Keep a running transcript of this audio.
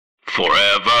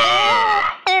Forever.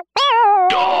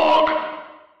 Dog.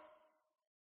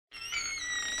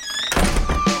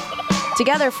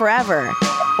 Together forever,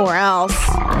 or else.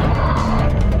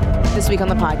 This week on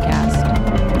the podcast,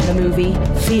 the movie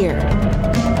Fear.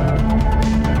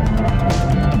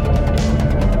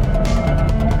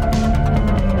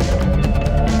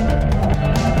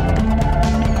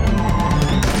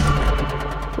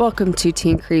 Welcome to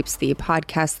Teen Creeps, the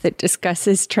podcast that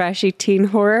discusses trashy teen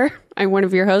horror. I'm one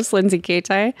of your hosts, Lindsay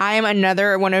Kaitai. I am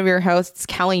another one of your hosts,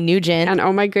 Kelly Nugent. And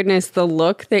oh my goodness, the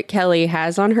look that Kelly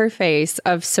has on her face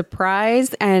of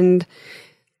surprise and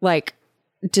like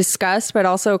disgust, but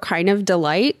also kind of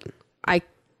delight.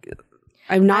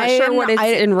 I'm not sure what it's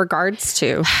in regards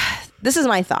to. This is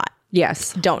my thought.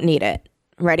 Yes. Don't need it.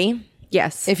 Ready?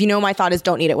 Yes. If you know my thought is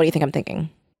don't need it, what do you think I'm thinking?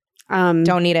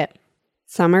 Don't need it.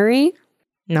 Summary?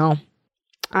 No.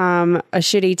 A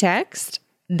shitty text?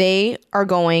 They are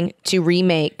going to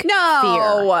remake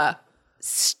Fear.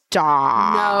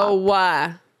 Stop.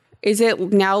 No. Is it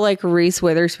now like Reese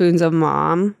Witherspoon's a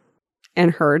mom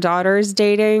and her daughter's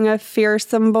dating a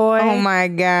fearsome boy? Oh my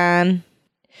God.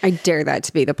 I dare that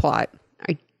to be the plot.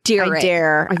 I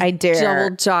dare.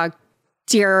 Double dog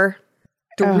dare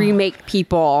the remake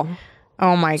people.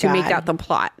 Oh my God. To make that the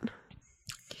plot.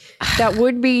 That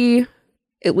would be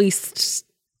at least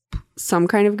some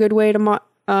kind of good way to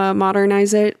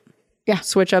modernize it. Yeah.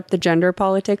 Switch up the gender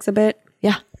politics a bit.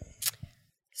 Yeah.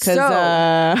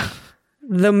 So,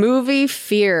 the movie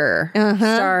Fear,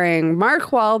 starring Mark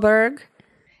Wahlberg.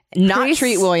 Not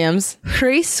Treat Williams.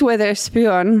 Reese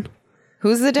Witherspoon.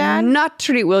 Who's the dad? Not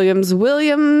Treat Williams.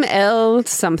 William L.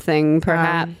 something,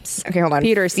 perhaps. Okay, hold on.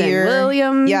 Peterson. Fear.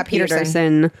 William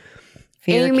Peterson.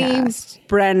 Fear Amy cast.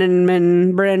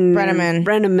 Brenneman.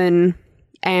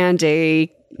 And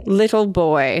a little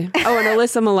boy. Oh, and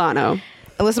Alyssa Milano.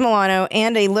 Alyssa Milano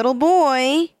and a little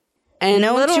boy. And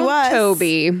known little to us.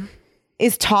 Toby.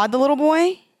 Is Todd the little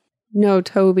boy? No,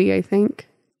 Toby, I think.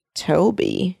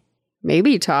 Toby.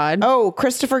 Maybe Todd. Oh,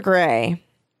 Christopher Gray.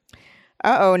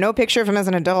 Uh-oh, no picture of him as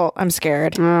an adult. I'm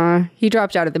scared. He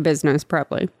dropped out of the business,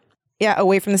 probably. Yeah,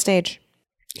 away from the stage.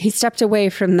 He stepped away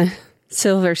from the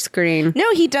silver screen.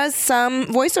 No, he does some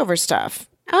voiceover stuff.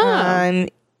 Oh.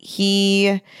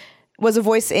 He was a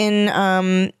voice in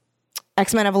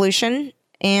X-Men Evolution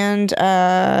and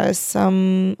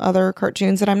some other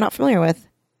cartoons that I'm not familiar with.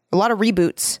 A lot of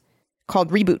reboots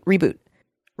called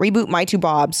Reboot, My Two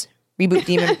Bobs,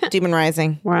 Reboot Demon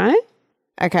Rising. What?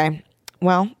 Okay.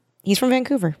 Well, he's from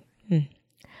Vancouver.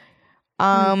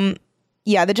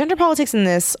 Yeah, the gender politics in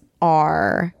this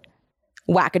are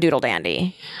wackadoodle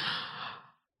dandy.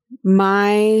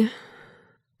 My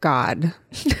God.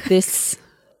 This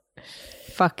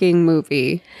fucking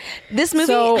movie. This movie.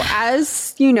 So,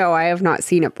 as you know, I have not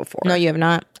seen it before. No, you have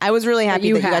not. I was really happy that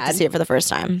you got to had. see it for the first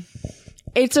time.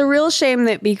 It's a real shame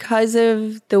that because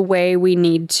of the way we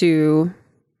need to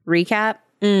recap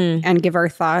and give our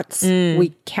thoughts,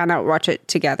 we cannot watch it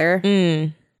together.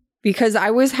 Because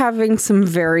I was having some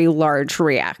very large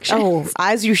reactions. Oh,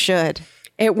 as you should.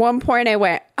 At one point I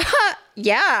went,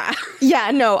 yeah.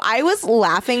 Yeah, no, I was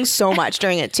laughing so much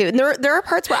during it too. And there are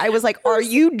parts where I was like, are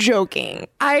you joking?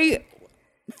 The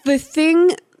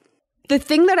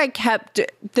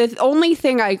only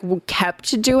thing I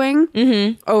kept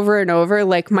doing over and over,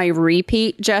 like my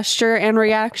repeat gesture and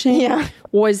reaction,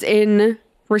 was in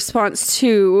response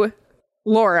to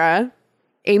Laura,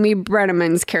 Amy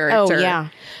Brenneman's character,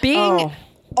 being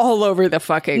all over the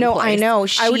fucking place. I know.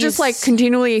 I would just like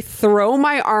continually throw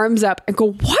my arms up and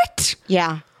go, what?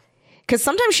 Yeah. Because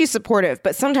sometimes she's supportive,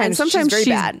 but sometimes she's very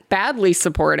bad. Badly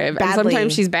supportive. And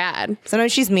sometimes she's bad.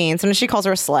 Sometimes she's mean. Sometimes she calls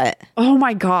her a slut. Oh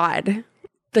my God.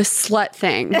 The slut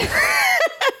thing.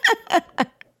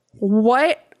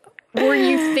 What were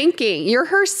you thinking? You're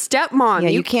her stepmom. Yeah,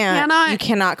 you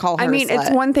cannot call her a slut.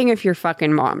 It's one thing if your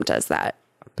fucking mom does that.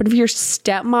 But if your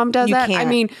stepmom does that, can't. I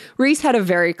mean, Reese had a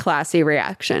very classy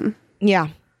reaction. Yeah.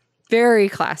 Very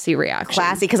classy reaction.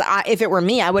 Classy. Because if it were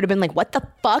me, I would have been like, what the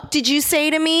fuck did you say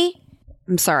to me?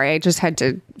 I'm sorry. I just had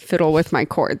to fiddle with my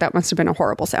cord. That must have been a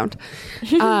horrible sound.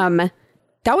 That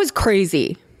was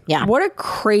crazy. Yeah. What a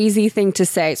crazy thing to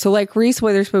say. So like Reese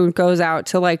Witherspoon goes out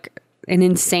to like an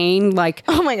insane like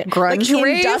oh my God, grunge like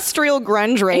rave. Industrial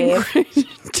grunge rave.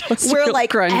 Where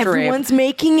like everyone's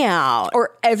making out.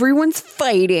 Or everyone's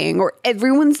fighting. Or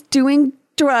everyone's doing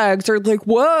drugs. Or like,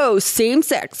 whoa,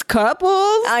 same-sex couples.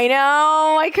 I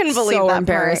know. I couldn't believe that. So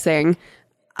embarrassing.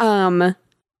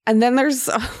 And then there's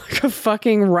like a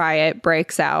fucking riot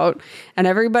breaks out. And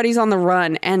everybody's on the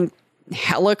run. And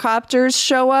helicopters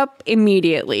show up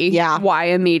immediately. Yeah. Why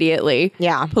immediately?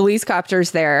 Yeah. Police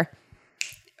copters there.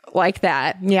 Like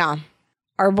that. Yeah.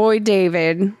 Our boy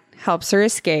David helps her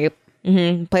escape.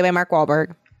 Played by Mark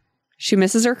Wahlberg. She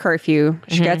misses her curfew.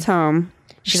 She gets home.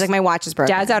 She's like, my watch is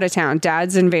broken. Dad's out of town.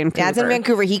 Dad's in Vancouver. Dad's in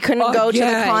Vancouver. He couldn't go to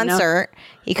the concert.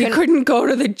 He couldn't go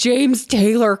to the James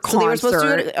Taylor concert. So they were supposed to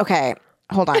go to, okay,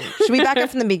 hold on. Should we back up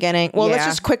from the beginning? Well, let's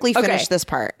just quickly finish this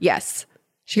part. Yes.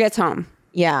 She gets home.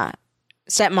 Yeah.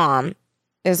 Stepmom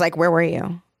is like, where were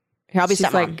you? Here, I'll be She's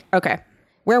stepmom. like, okay.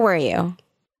 Where were you?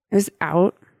 It was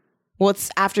out. Well,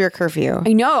 it's after your curfew.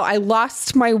 I know. I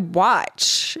lost my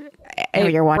watch.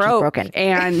 Your watch is broken.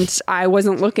 And I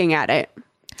wasn't looking at it.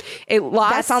 It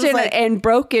lost and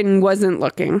broken wasn't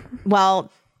looking. Well,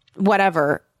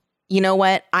 whatever. You know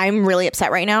what? I'm really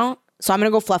upset right now. So I'm going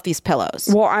to go fluff these pillows.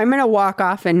 Well, I'm going to walk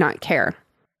off and not care.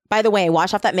 By the way,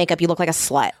 wash off that makeup. You look like a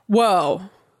slut. Whoa.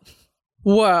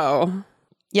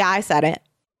 Yeah, I said it.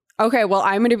 Okay, well,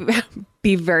 I'm going to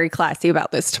be very classy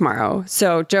about this tomorrow.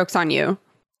 So joke's on you.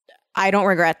 I don't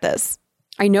regret this.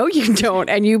 I know you don't.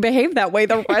 And you behave that way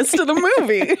the rest of the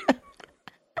movie.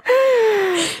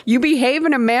 You behave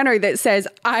in a manner that says,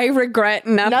 I regret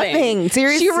nothing. Nothing.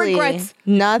 Seriously. She regrets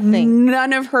nothing.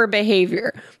 None of her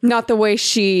behavior. Not the way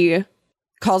she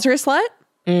calls her a slut.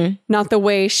 Not the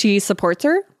way she supports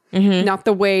her. Not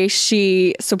the way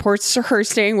she supports her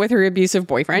staying with her abusive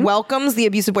boyfriend. Welcomes the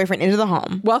abusive boyfriend into the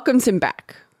home. Welcomes him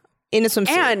back. Into some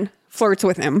And flirts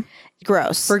with him.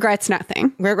 Gross. Regrets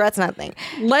nothing. Regrets nothing.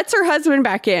 Lets her husband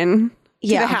back in to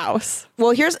the house. Well,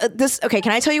 here's this. Okay,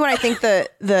 can I tell you what I think the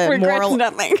Regrets moral,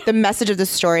 nothing. the message of this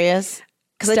story is?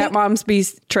 Because Stepmoms be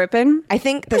tripping. I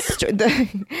think this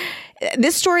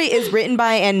story is written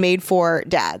by and made for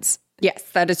dads. Yes,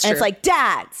 that is true. And it's like,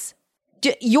 dads,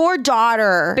 your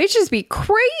daughter. Bitches be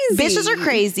crazy. Bitches are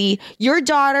crazy. Your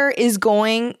daughter is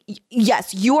going.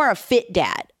 Yes, you are a fit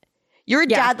dad. You're a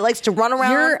dad that likes to run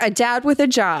around. You're a dad with a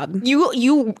job.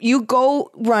 You go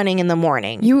running in the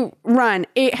morning. You run.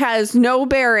 It has no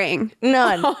bearing.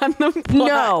 None. On the plot.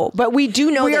 No, but we do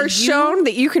know we are shown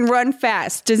that you can run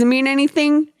fast. Does it mean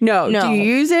anything? No. Do you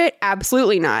use it?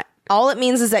 Absolutely not. All it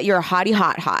means is that you're a hottie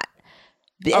hot.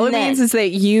 All it means is that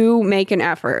you make an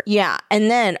effort. Yeah.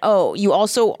 And then, you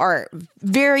also are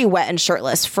very wet and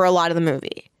shirtless for a lot of the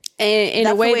movie. In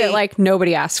a way that like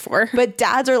nobody asked for. But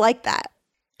dads are like that.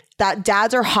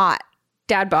 Dads are hot.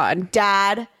 Dad bod.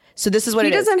 Dad. So this is what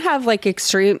he doesn't have like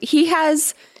extreme. He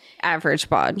has average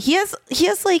bod. He has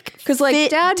like, because like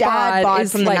dad bod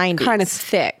is from the like 90s. kind of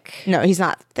thick. No, he's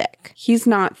not thick. He's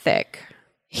not thick.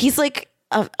 He's like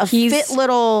a fit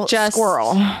little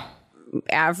squirrel.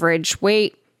 Average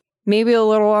weight, maybe a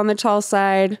little on the tall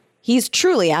side. He's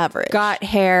truly average. Got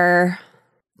hair,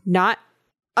 not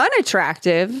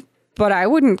unattractive, but I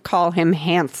wouldn't call him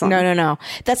handsome. No.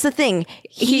 That's the thing.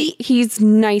 He's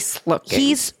nice looking.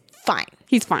 He's fine.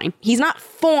 He's fine. He's not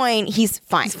fine. He's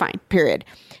fine. He's fine. Period.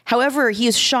 However, he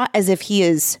is shot as if he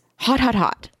is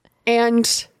hot.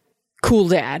 And cool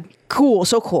dad. Cool.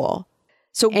 So cool.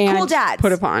 So And cool dads.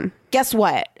 put upon. Guess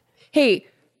what? Hey,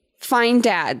 fine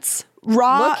dads.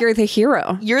 Raw. Look, you're the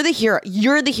hero. You're the hero.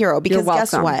 You're the hero because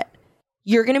guess what?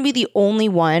 You're going to be the only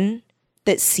one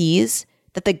that sees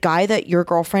that the guy that your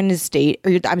girlfriend is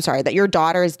that your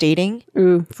daughter is dating.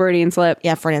 Ooh, Freudian slip.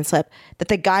 Yeah, Freudian slip. That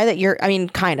the guy that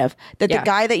the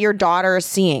guy that your daughter is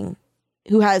seeing,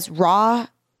 who has raw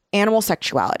animal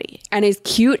sexuality. And is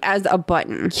cute as a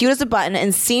button. Cute as a button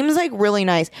and seems like really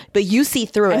nice, but you see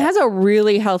through it. And has a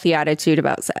really healthy attitude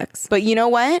about sex. But you know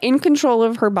what? In control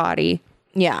of her body.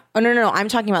 Yeah. Oh, no. I'm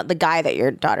talking about the guy that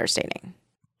your daughter's dating.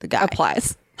 The guy.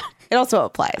 Applies. It also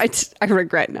applies. I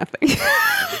regret nothing.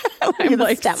 I'm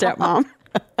like stepmom.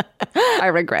 I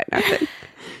regret nothing.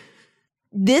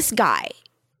 This guy,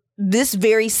 this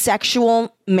very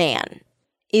sexual man,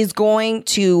 is going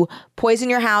to poison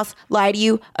your house, lie to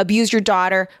you, abuse your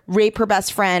daughter, rape her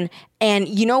best friend. And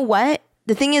you know what?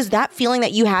 The thing is, that feeling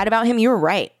that you had about him, you were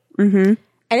right. Mm-hmm.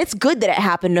 And it's good that it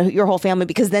happened to your whole family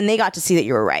because then they got to see that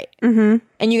you were right. Mm-hmm.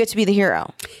 And you get to be the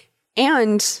hero.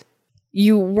 And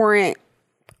you weren't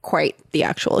quite the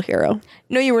actual hero.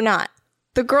 No, you were not.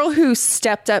 The girl who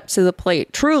stepped up to the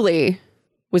plate truly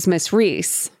was Miss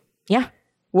Reese. Yeah.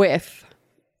 With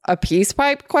a peace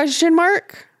pipe question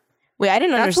mark. Wait, I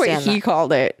didn't understand That's what he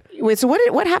called it. Wait, so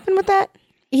what happened with that?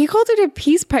 He called it a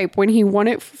peace pipe when he won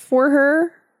it for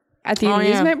her at the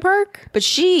amusement park. But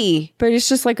it's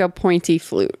just like a pointy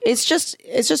flute. It's just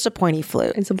a pointy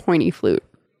flute. It's a pointy flute.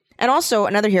 And also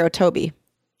another hero, Toby,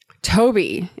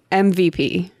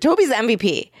 MVP. Toby's the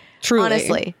MVP. Truly.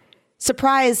 Honestly.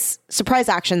 Surprise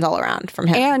actions all around from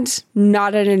him. And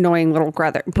not an annoying little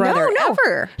brother no.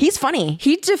 ever. He's funny.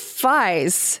 He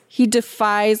defies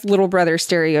little brother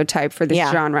stereotype for this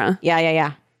genre.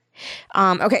 Yeah.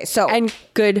 Okay, so and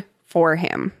good for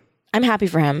him. I'm happy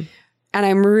for him. And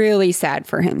I'm really sad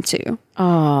for him too.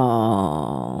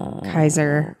 Oh.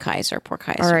 Kaiser. Poor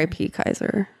Kaiser. R.I.P.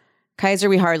 Kaiser. Kaiser,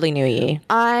 we hardly knew ye.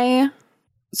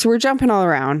 So we're jumping all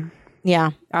around,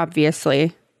 Yeah.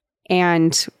 obviously.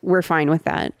 And we're fine with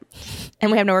that.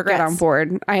 And we have no regrets. Get on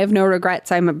board. I have no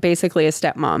regrets. I'm basically a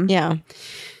stepmom. Yeah.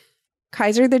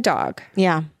 Kaiser the dog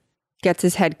Yeah. gets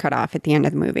his head cut off at the end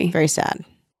of the movie. Very sad.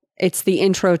 It's the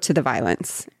intro to the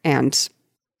violence and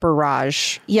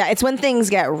barrage. Yeah. It's when things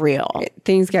get real.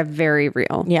 Things get very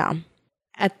real. Yeah.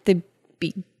 At the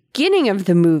beginning of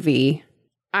the movie,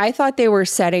 I thought they were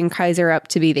setting Kaiser up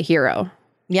to be the hero.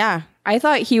 Yeah. I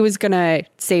thought he was going to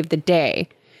save the day.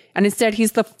 And instead,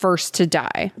 he's the first to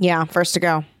die. Yeah. First to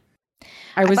go.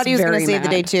 I thought he was going to save the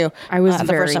day too. I was the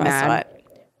very first time mad. I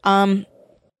saw it.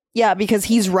 Yeah, because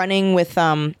he's running with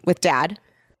Dad.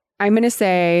 I'm going to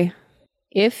say,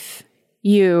 if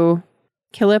you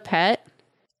kill a pet,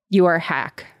 you are a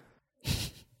hack.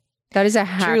 That is a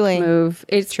hack Truly. move.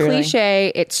 It's Truly.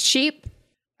 cliche. It's cheap.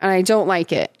 And I don't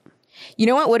like it. You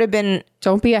know what would have been?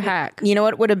 Don't be a hack. You know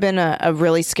what would have been a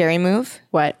really scary move?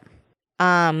 What?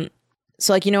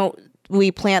 So like,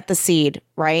 we plant the seed,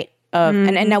 right?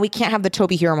 And now we can't have the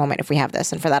Toby hero moment if we have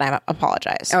this, and for that I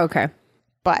apologize. Okay.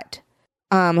 But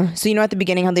so at the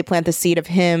beginning how they plant the seed of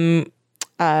him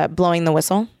blowing the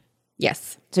whistle.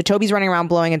 Yes. So Toby's running around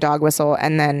blowing a dog whistle,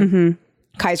 and then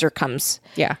Kaiser comes.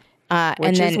 Yeah. And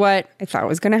Which then, is what I thought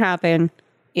was going to happen.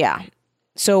 Yeah.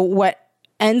 So what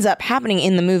ends up happening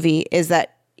in the movie is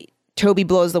that Toby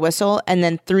blows the whistle, and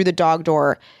then through the dog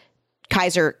door,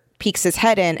 Kaiser peeks his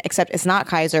head in, except it's not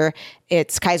Kaiser.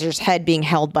 It's Kaiser's head being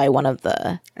held by one of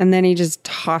the And then he just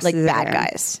tosses it bad in.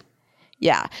 guys.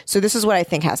 Yeah. So this is what I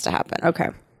think has to happen. Okay.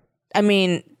 I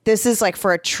mean, this is like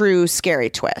for a true scary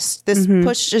twist. This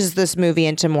pushes this movie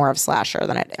into more of slasher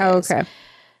than it is. Oh, okay.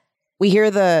 We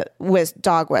hear the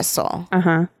dog whistle.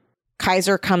 Uh-huh.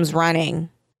 Kaiser comes running.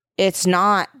 It's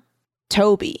not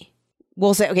Toby.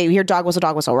 We'll say, okay, we hear dog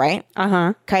whistle, right?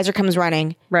 Uh-huh. Kaiser comes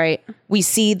running. Right. We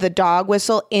see the dog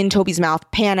whistle in Toby's mouth,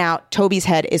 pan out. Toby's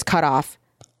head is cut off.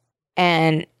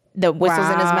 And the whistle's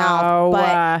in his mouth,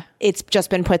 but it's just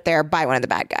been put there by one of the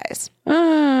bad guys.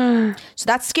 So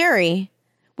that's scary.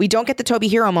 We don't get the Toby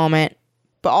hero moment,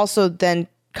 but also then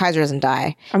Kaiser doesn't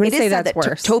die. I'm going to It is say sad that's that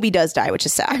worse. Toby does die, which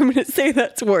is sad. I'm going to say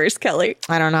that's worse, Kelly.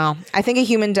 I don't know. I think a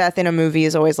human death in a movie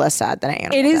is always less sad than an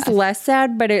animal It is death. less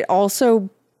sad, but it also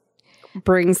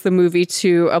brings the movie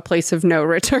to a place of no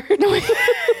return.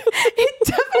 It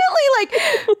definitely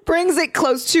like brings it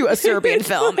close to a Serbian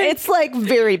film. It's like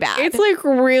very bad. It's like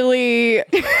really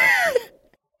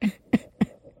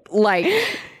like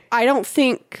I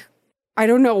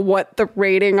don't know what the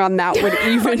rating on that would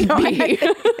even be.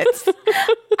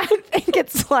 I think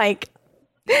it's like,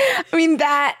 I mean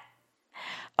that.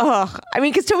 Oh, I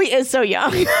mean, because Toby is so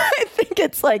young. I think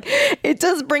it's like it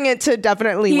does bring it to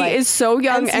definitely. He like is so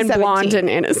young and NC-17. blonde and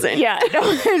innocent. Yeah, no,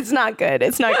 it's not good.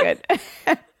 It's not good.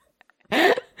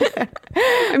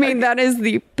 I mean, that is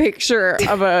the picture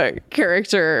of a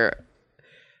character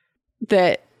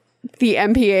that the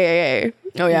MPAA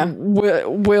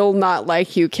will not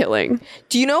like you killing.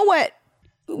 Do you know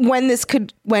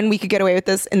when we could get away with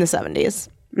this in the 70s?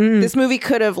 This movie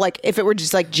could have, like, if it were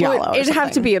just like Giallo. It'd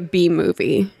have to be a B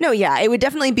movie. No, yeah, it would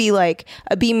definitely be like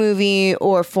a B movie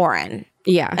or foreign.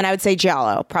 Yeah. And I would say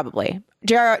Giallo, probably.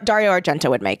 Dario Argento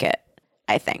would make it,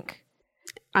 I think.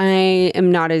 I am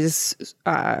not as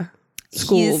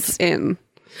schooled in.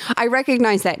 I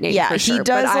recognize that name. Yeah, for sure, he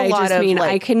does but a lot just of, mean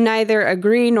like- I can neither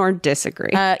agree nor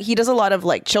disagree. He does a lot of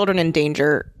like children in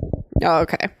danger. Oh,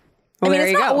 okay. Well, I mean, there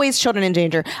it's you not go. always children in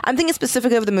danger. I'm thinking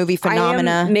specifically of the movie I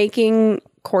Phenomena. am making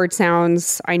chord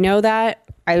sounds. I know that.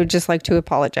 I would just like to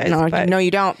apologize. No,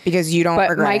 you don't, because you don't But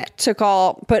regret Mike it. took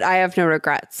all, but I have no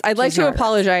regrets. I'd like to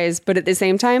apologize, but at the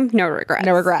same time, no regrets.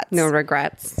 No regrets. No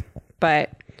regrets.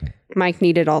 But Mike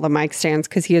needed all the mic stands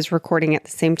because he is recording at the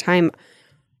same time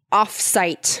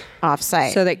off-site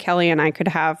Off-site. so that Kelly and I could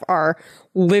have our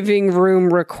living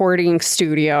room recording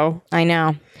studio. I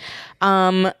know.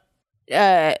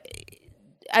 I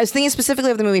was thinking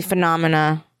specifically of the movie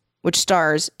Phenomena, which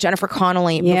stars Jennifer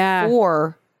Connelly. Yeah.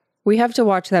 Before, We have to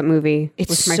watch that movie It's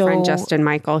with my friend so- Justin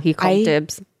Michael. He called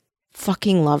dibs.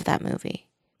 fucking love that movie.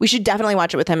 We should definitely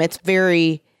watch it with him. It's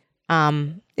very,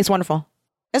 it's wonderful.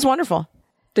 It's wonderful.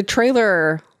 The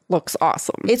trailer looks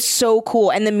awesome. It's so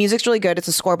cool. And the music's really good. It's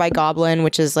a score by Goblin,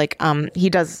 which is like, he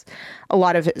does a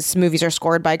lot of his movies are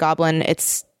scored by Goblin.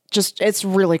 It's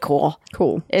really cool.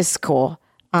 Cool. It's cool.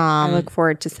 I look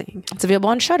forward to seeing it. It's available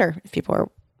on Shudder if people are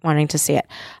wanting to see it.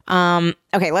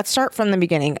 Okay, let's start from the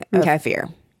beginning of Fear.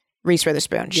 Reese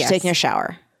Witherspoon. She's Yes. taking a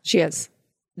shower. She is.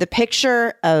 the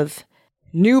picture of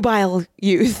nubile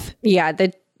youth. Yeah,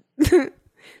 the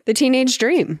teenage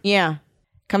dream. Yeah.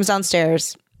 Comes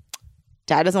downstairs.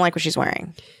 Dad doesn't like what she's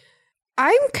wearing.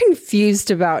 I'm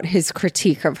confused about his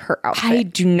critique of her outfit. I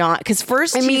do not. Because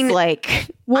first he's like,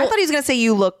 I thought he was going to say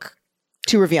you look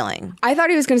too revealing. I thought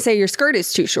he was going to say your skirt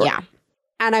is too short. Yeah.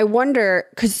 And I wonder,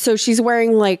 because so she's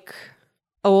wearing like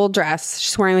a little dress.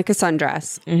 She's wearing like a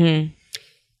sundress. Mm-hmm.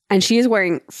 And she is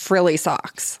wearing frilly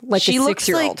socks, like a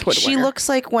 6-year-old would wear. She looks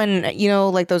like when,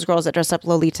 like those girls that dress up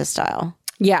Lolita style.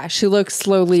 Yeah, she looks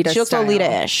Lolita She looks style.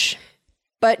 Lolita-ish.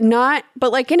 But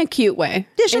like in a cute way.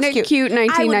 Yeah, she in looks a cute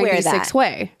 1996 that.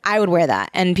 way. I would wear that.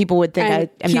 And people would think I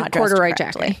am not dressed corduroy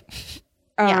correctly.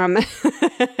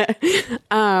 jacket.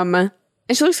 And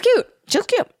she looks cute. She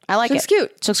looks cute. I like it. She looks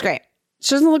cute. She looks great.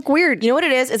 She doesn't look weird. You know what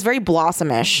it is? It's very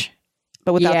blossomish,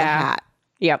 but without the hat.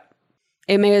 Yep.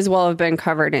 It may as well have been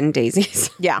covered in daisies.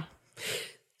 Yeah.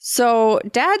 So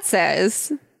Dad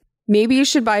says, maybe you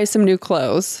should buy some new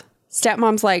clothes.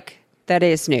 Stepmom's like, that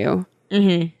is new.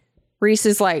 Mm-hmm. Reese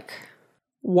is like,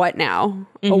 what now?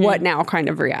 Mm-hmm. A what now kind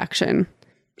of reaction.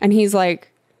 And he's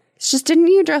like, it's just, didn't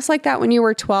you dress like that when you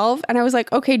were 12? And I was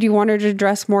like, okay, do you want her to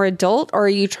dress more adult? Or are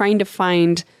you trying to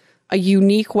find a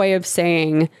unique way of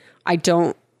saying, I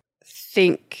don't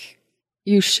think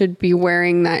you should be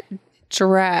wearing that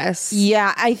dress?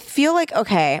 Yeah, I feel like,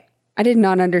 okay. I did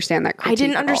not understand that critique I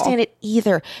didn't understand it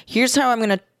either. Here's how I'm going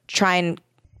to try and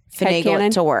finagle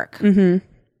it to work. Mm-hmm.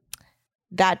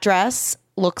 That dress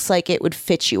looks like it would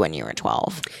fit you when you were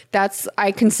 12.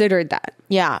 I considered that.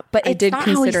 Yeah, but I did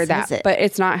consider that, but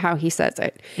it's not how he says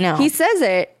it. No. He says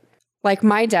it like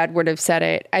my dad would have said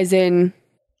it, as in,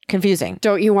 confusing.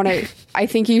 don't you want to, I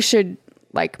think you should,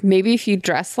 like, maybe if you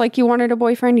dress like you wanted a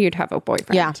boyfriend, you'd have a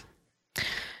boyfriend. Yeah.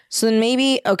 So then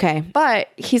maybe, okay. But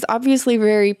he's obviously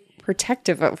very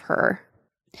protective of her.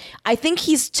 I think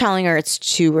he's telling her it's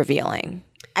too revealing.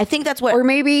 I think that's what... Or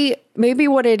maybe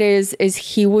what it is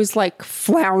he was like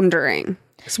floundering.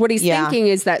 So what he's thinking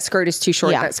is that skirt is too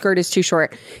short. Yeah. That skirt is too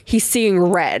short. He's seeing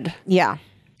red. Yeah.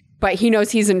 But he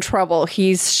knows he's in trouble.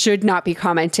 He should not be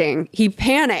commenting. He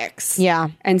panics. Yeah.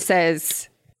 And says,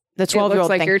 The 12-year-old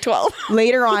like thing. you're 12.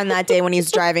 Later on that day when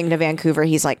he's driving to Vancouver,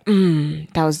 he's like, that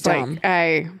was dumb.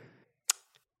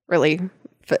 Like,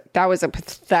 that was a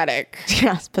pathetic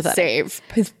Yes, pathetic. save.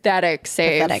 Pathetic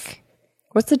save. Pathetic.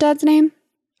 What's the dad's name?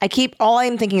 All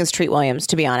I'm thinking is Treat Williams,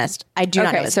 to be honest. I do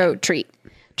not know his so Treat.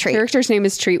 Treat. Character's name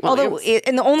is Treat Williams. Although,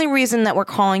 and the only reason that we're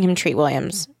calling him Treat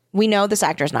Williams, we know this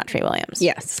actor is not Treat Williams.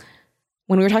 Yes.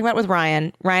 When we were talking about it with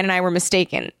Ryan and I were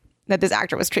mistaken that this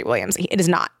actor was Treat Williams. It is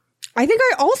not. I think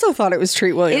I also thought it was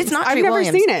Treat Williams. It's not I've Treat never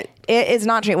Williams. seen it. It is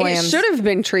not Treat Williams. It should have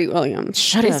been Treat Williams.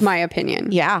 Should is have. my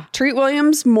opinion. Yeah. Treat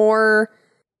Williams more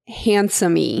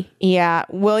handsome-y. Yeah.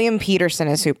 William Peterson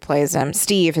is who plays him.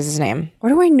 Steve is his name. What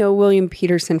do I know William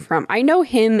Peterson from? I know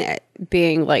him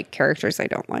being like characters I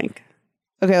don't like.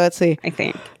 Okay, let's see. I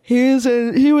think He was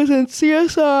in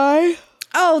CSI.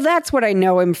 Oh, that's what I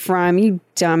know him from. You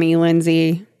dummy,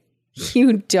 Lindsay.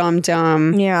 You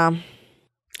dumb. Yeah.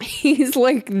 He's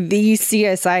like the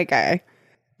CSI guy.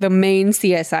 The main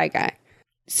CSI guy.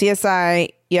 CSI,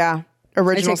 yeah.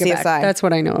 Original I take it CSI. back. That's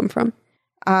what I know him from.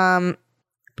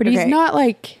 But okay. he's not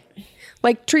like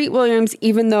Treat Williams,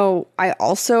 even though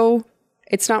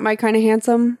it's not my kind of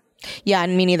handsome. Yeah,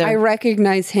 and me neither. I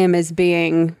recognize him as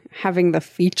having the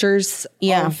features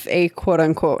of a quote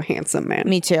unquote handsome man.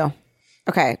 Me too.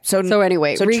 Okay. So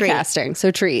anyway, Treat. recasting. So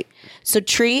Treat. So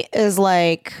Treat is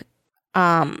like,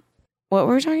 what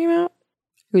were we talking about?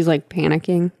 Who's like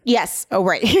panicking. Yes. Oh,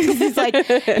 right. he's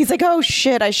like, oh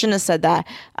shit, I shouldn't have said that.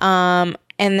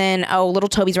 And then, little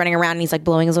Toby's running around and he's like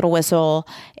blowing his little whistle.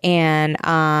 And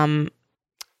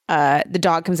the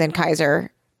dog comes in,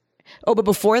 Kaiser. Oh, but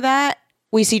before that,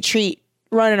 we see Treat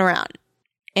running around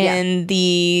in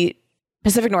the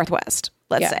Pacific Northwest,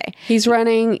 let's say. He's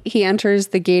running. He enters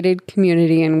the gated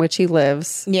community in which he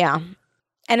lives. Yeah.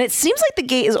 And it seems like the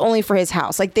gate is only for his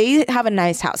house. Like they have a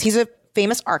nice house. He's a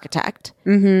famous architect.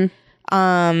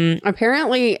 Mm-hmm.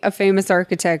 Apparently a famous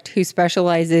architect who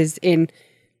specializes in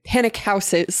panic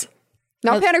houses.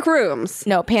 Not panic rooms.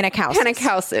 No, panic houses. Panic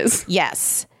houses.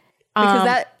 Yes. Because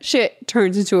that shit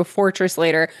turns into a fortress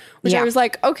later. Which I was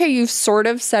like, okay, you've sort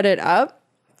of set it up,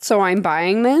 so I'm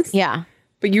buying this. Yeah.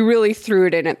 But you really threw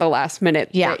it in at the last minute.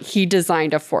 Yeah. That he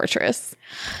designed a fortress.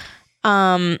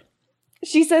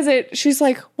 She says it. She's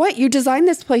like, what? You designed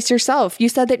this place yourself. You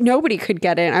said that nobody could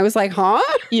get in. I was like, huh?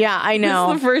 Yeah, I know.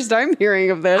 This is the first I'm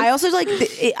hearing of this. I also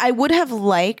I would have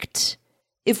liked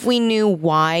if we knew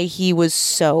why he was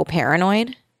so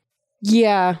paranoid.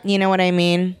 Yeah. You know what I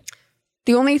mean?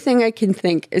 The only thing I can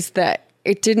think is that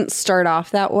it didn't start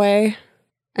off that way.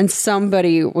 And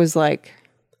somebody was like,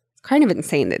 it's kind of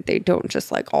insane that they don't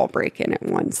just like all break in at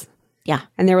once. Yeah.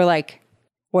 And they were like,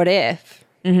 what if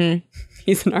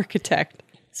he's an architect,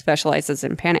 specializes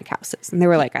in panic houses? And they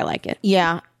were like, I like it.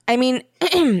 Yeah. I mean,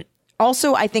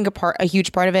 also, I think a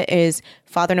huge part of it is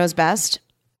father knows best.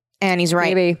 And he's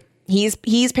right. Maybe.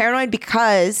 He's paranoid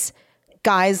because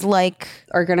guys like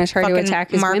are going to try to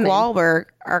attack his Mark women. Wahlberg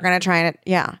are going to try and,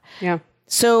 yeah. Yeah.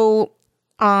 So,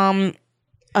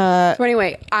 So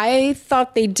anyway, I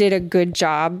thought they did a good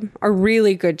job, a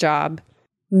really good job,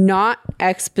 not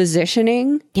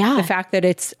expositioning the fact that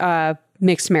it's a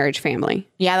mixed marriage family.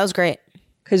 Yeah, that was great.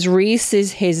 Because Reese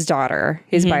is his daughter,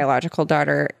 his biological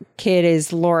daughter. Kid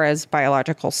is Laura's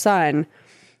biological son.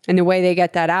 And the way they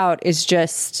get that out is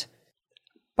just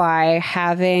by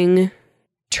having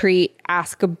Treat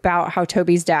ask about how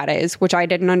Toby's dad is, which I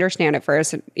didn't understand at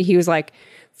first. He was like,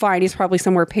 fine, he's probably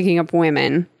somewhere picking up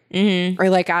women. Or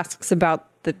like asks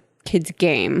about the kid's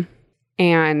game.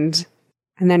 And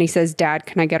then he says, Dad,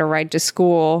 can I get a ride to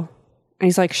school? And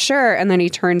he's like, sure. And then he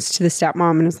turns to the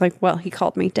stepmom and is like, well, he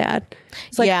called me Dad.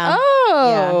 It's like,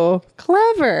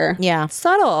 clever. Yeah.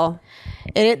 Subtle.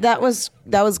 That was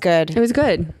good. It was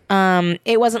good.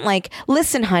 It wasn't like,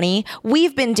 listen, honey,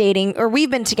 we've been dating or we've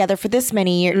been together for this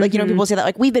many years. Like, you know, people say that,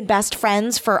 like, we've been best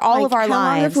friends for all of our lives.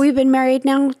 How long have we been married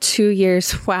now? 2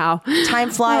 years. Wow.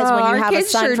 Time flies when you have a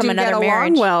son from another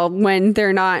marriage. Well, when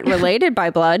they're not related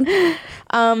by blood.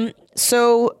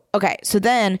 So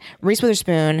then Reese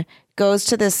Witherspoon goes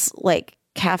to this like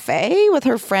cafe with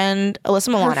her friend Alyssa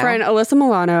Milano. Her friend Alyssa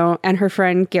Milano and her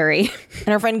friend Gary. And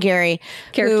her friend Gary.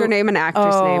 Character name and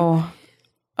actor's name.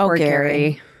 Oh,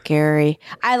 Gary.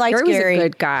 I liked Gary. Gary was a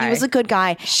good guy. He was a good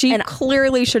guy. She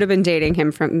clearly should have been dating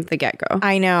him from the get-go.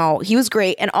 I know. He was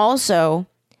great. And also,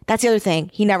 that's the other thing.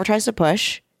 He never tries to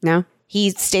push. No.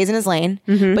 He stays in his lane,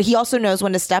 but he also knows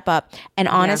when to step up. And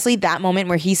honestly, that moment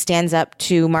where he stands up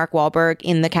to Mark Wahlberg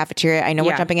in the cafeteria, I know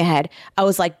we're jumping ahead. I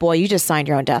was like, boy, you just signed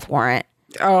your own death warrant.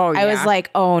 Oh, I was like,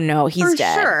 oh no, he's For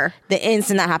dead. sure. The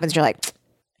instant that happens, you're like,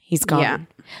 he's gone. Yeah.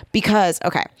 Because,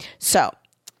 so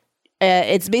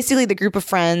it's basically the group of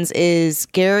friends is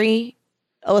Gary,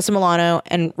 Alyssa Milano,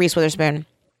 and Reese Witherspoon.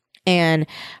 And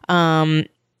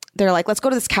they're like, let's go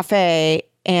to this cafe.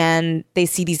 And they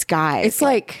see these guys. It's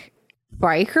like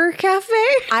biker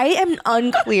cafe. I am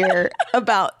unclear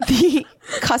about the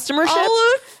customership.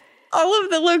 All of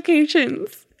the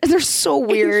locations. They're so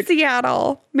weird. In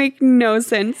Seattle make no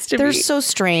sense to me. They're so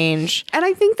strange. And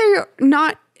I think they're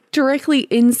not directly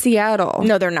in Seattle.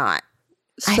 No, they're not.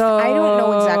 So I don't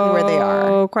know exactly where they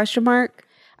are. Question mark.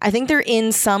 I think they're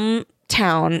in some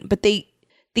town, but they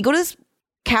go to this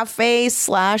cafe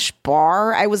 /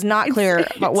 bar. I was not clear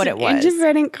about what it was.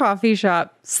 Independent coffee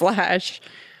shop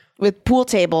 / with pool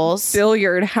tables,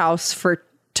 billiard house for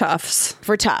toughs.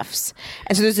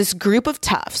 And so there's this group of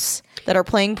toughs that are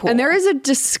playing pool. And there is a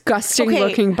disgusting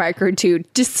looking biker too.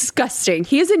 Disgusting.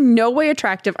 He is in no way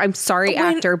attractive. I'm sorry,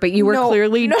 actor, but you were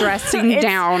clearly dressing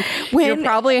down. You're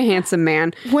probably a handsome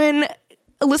man. When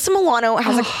Alyssa Milano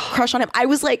has a crush on him, I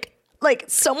was like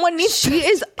someone needs She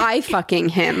is eye fucking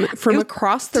him from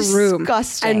across the room.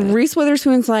 Disgusting. And Reese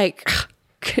Witherspoon's like,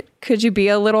 could you be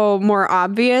a little more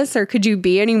obvious, or could you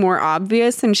be any more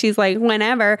obvious? And she's like,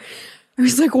 whenever. I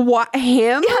was like, what,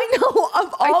 him? Yeah, I know.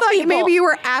 Of all I thought people. maybe you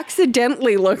were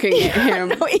accidentally looking at him.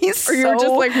 No, he's or you're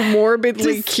just like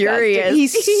morbidly disgusting. curious.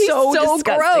 He's so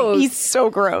disgusting. Gross. He's so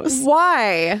gross.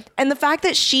 Why? And the fact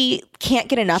that she can't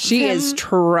get enough She of him. is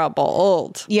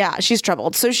troubled. Yeah, she's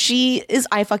troubled. So she is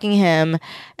eye fucking him.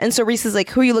 And so Reese is like,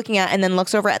 who are you looking at? And then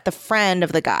looks over at the friend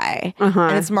of the guy.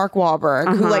 And it's Mark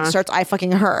Wahlberg, who like starts eye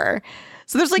fucking her.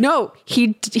 So there's like... No,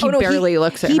 he barely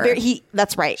looks at her.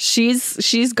 That's right.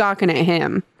 She's gawking at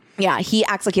him. Yeah, he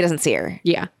acts like he doesn't see her.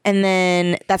 Yeah. And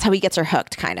then that's how he gets her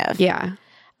hooked, kind of. Yeah.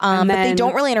 But they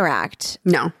don't really interact.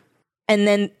 No. And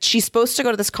then she's supposed to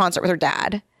go to this concert with her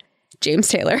dad. James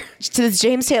Taylor. To this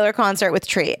James Taylor concert with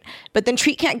Treat. But then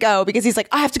Treat can't go because he's like,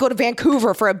 I have to go to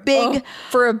Vancouver for a big...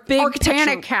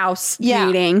 panic house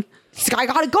meeting. He's like,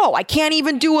 I gotta go. I can't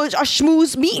even do a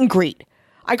schmooze meet and greet.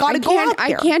 I gotta go out there.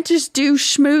 I can't just do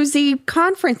schmoozy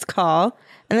conference call.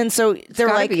 And then so they're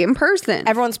like... be in person.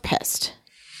 Everyone's pissed.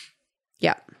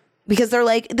 Yeah. Because they're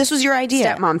like, this was your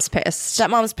idea. Stepmom's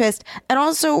pissed. And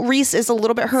also Reese is a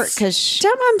little bit hurt because...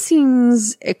 Stepmom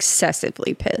seems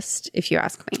excessively pissed, if you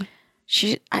ask me.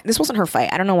 This wasn't her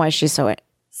fight. I don't know why she's so...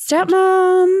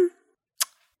 Stepmom...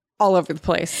 all over the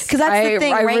place. Because that's the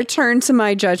thing, right? I return to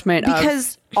my judgment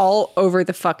because all over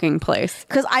the fucking place.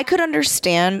 Because I could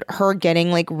understand her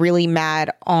getting like really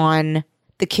mad on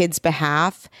the kid's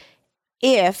behalf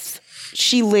if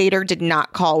she later did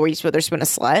not call Reese Witherspoon a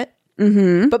slut.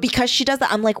 But because she does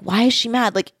that, I'm like, why is she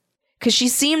mad? Like, because she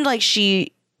seemed like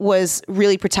she was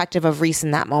really protective of Reese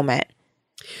in that moment.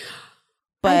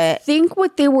 But I think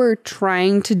what they were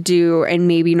trying to do, and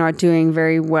maybe not doing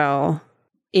very well,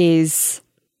 is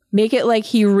make it like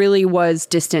he really was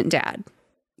distant dad.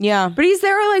 yeah, But he's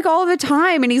there like all the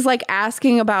time, and he's like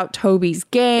asking about Toby's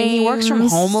games. and he works from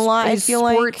home a lot. I his feel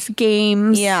like sports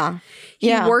games. yeah, He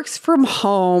yeah, works from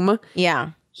home.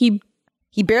 yeah. He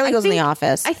He barely goes in the think-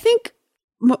 office. I think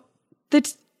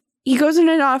that he goes in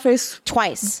an office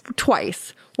Twice.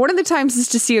 twice. One of the times is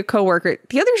to see a coworker.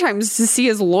 The other time is to see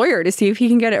his lawyer to see if he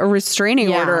can get a restraining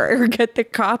Yeah. order or get the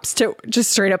cops to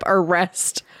just straight up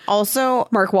arrest Also,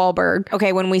 Mark Wahlberg.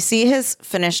 okay, when we see his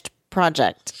finished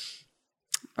project,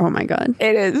 Oh my God.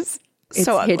 it is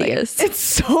so ugly. hideous. It's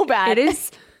so bad. It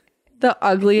is the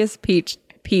ugliest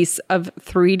piece of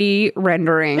 3D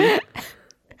rendering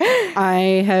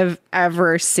I have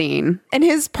ever seen. And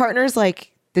his partner's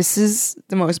like, this is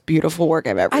the most beautiful work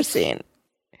I've ever seen.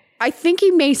 I think he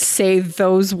may say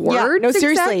those words. Yeah, no,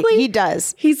 seriously, exactly. he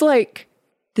does. He's like,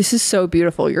 this is so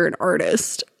beautiful. You're an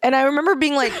artist. And I remember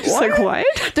being like, It's like,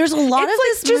 what? There's a lot It's of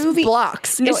like this just movie.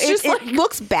 blocks. No, It's just it like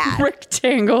looks bad.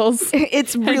 rectangles.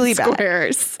 It's really and bad.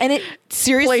 squares. And it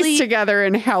seriously, Placed together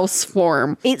in house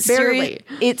form. it barely.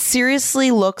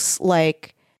 seriously looks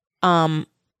like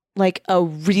a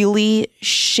really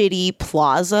shitty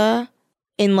plaza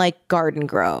in like Garden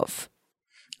Grove.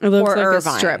 It looks or like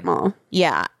Irvine. a strip mall.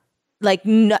 Yeah. Like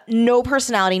no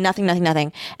personality, nothing.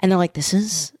 And they're like, this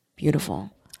is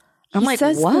beautiful. I'm He like,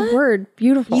 says what? the word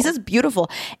beautiful. He says beautiful.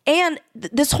 And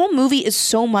this whole movie is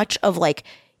so much of like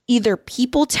either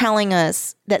people telling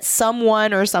us that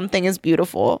someone or something is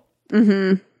beautiful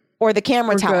or the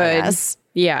camera telling good. us.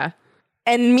 Yeah.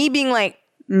 And me being like,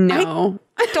 No.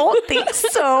 I don't think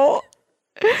so.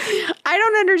 I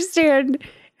don't understand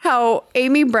how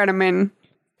Amy Brenneman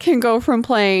can go from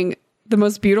playing the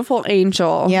most beautiful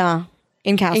angel Yeah.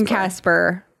 In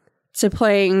Casper. to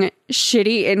playing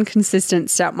shitty, inconsistent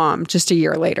stepmom just a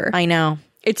year later. I know.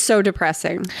 It's so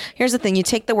depressing. Here's the thing. You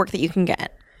take the work that you can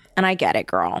get. And I get it,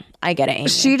 girl. I get it, Amy.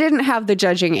 She didn't have the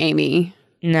judging Amy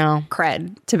No.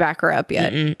 cred to back her up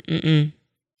yet.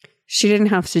 She didn't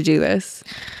have to do this.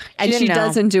 And she didn't know.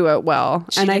 doesn't do it well.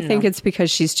 And I didn't think know. it's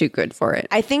because she's too good for it.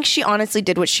 I think she honestly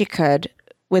did what she could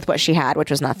with what she had,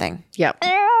 which was nothing. Yep.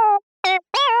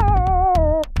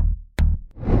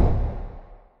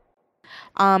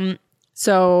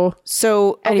 So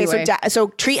Okay, Anyway. so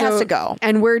Treat has to go.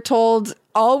 And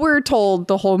all we're told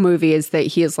the whole movie is that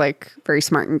he is like very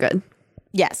smart and good.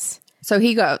 Yes. So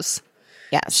he goes.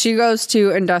 Yes. She goes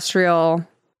to industrial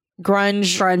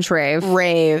Grunge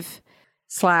rave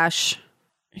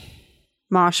 /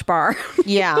 mosh bar.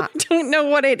 Yeah. Don't know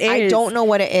what it is. I don't know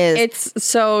what it is. It's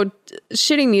so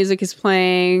shitty music is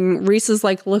playing. Reese is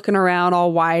like looking around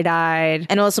all wide-eyed.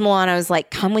 And Alyssa Milano was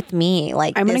like, come with me.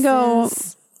 Like, I'm gonna this go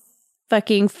is-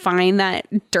 fucking find that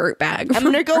dirt bag. I'm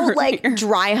gonna go like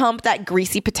dry hump that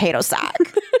greasy potato sack.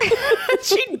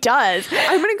 She does.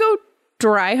 I'm gonna go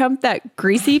dry hump that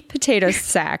greasy potato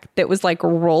sack that was like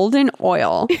rolled in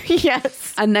oil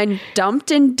Yes. and then dumped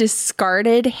in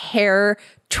discarded hair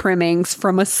trimmings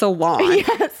from a salon.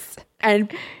 Yes.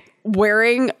 And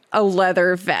wearing a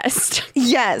leather vest.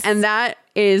 Yes. And that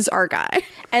is our guy.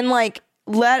 And like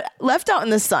left out in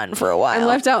the sun for a while. And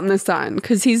left out in the sun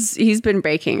because he's been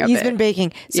baking a He's bit. been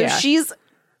baking. So Yeah. she's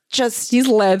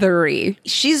leathery.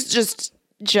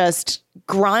 just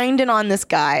grinding on this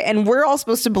guy. And we're all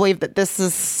supposed to believe that this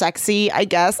is sexy, I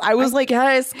guess. I was like,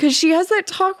 yes, because she has that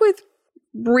talk with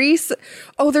Reese.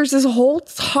 Oh, there's this whole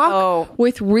talk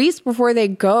with Reese before they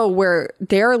go where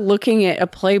they're looking at a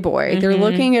Playboy. They're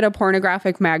looking at a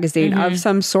pornographic magazine of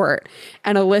some sort.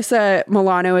 And Alyssa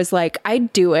Milano is like,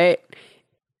 I'd do it.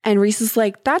 And Reese is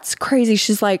like, that's crazy.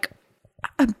 She's like,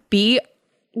 be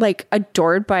like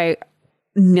adored by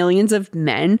millions of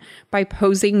men by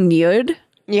posing nude.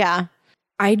 yeah,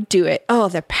 I'd do it. Oh,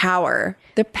 the power.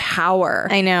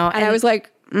 I know. And I was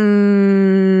like,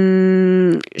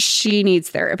 she needs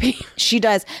therapy. She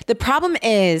does. The problem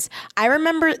is, I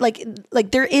remember like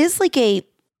there is like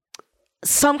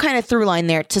some kind of through line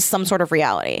there to some sort of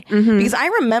reality because I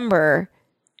remember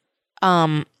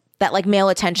that like male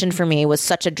attention for me was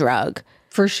such a drug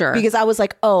For sure. because I was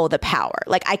like, oh, the power.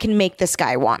 Like I can make this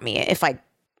guy want me if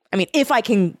I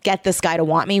can get this guy to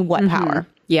want me. What power?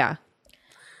 Yeah.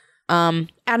 And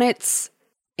it's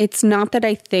not that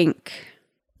I think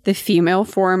the female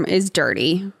form is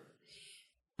dirty,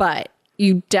 but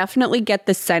you definitely get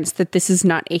the sense that this is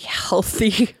not a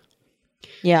healthy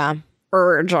Yeah.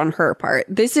 urge on her part.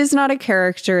 This is not a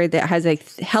character that has a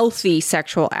healthy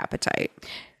sexual appetite.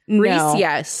 No. Reese,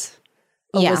 yes.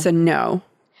 Yeah. Alyssa, no.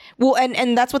 Well,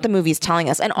 and that's what the movie's telling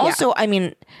us. And also, I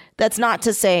mean, that's not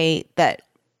to say that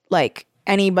like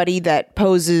anybody that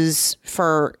poses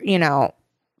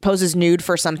nude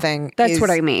for something. That's what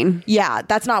I mean. Yeah,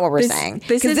 that's not what we're saying.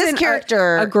 This is this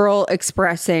character, a girl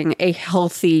expressing a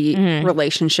healthy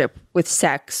relationship with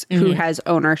sex who has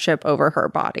ownership over her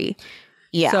body.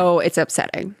 yeah. So it's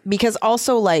upsetting. Because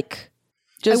also like,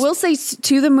 I will say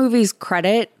to the movie's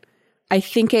credit, I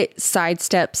think it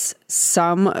sidesteps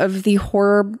some of the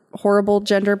horrible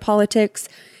gender politics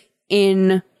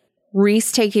in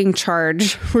Reese taking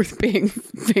charge with being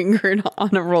fingered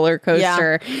on a roller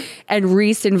coaster and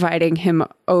Reese inviting him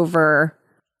over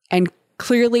and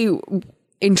clearly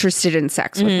interested in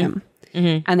sex with him.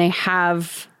 And they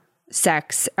have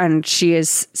sex and she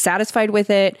is satisfied with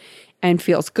it and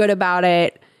feels good about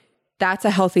it. That's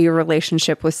a healthy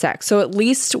relationship with sex. So at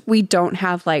least we don't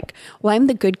have like, well, I'm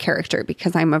the good character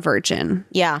because I'm a virgin.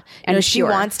 yeah, And she pure.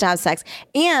 wants to have sex.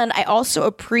 And I also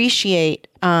appreciate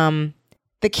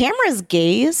the camera's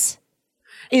gaze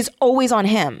is always on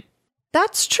him.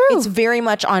 That's true. It's very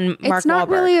much on Mark It's not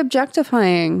Wahlberg. really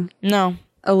objectifying No.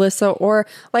 Alyssa or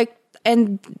like,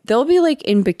 and they'll be like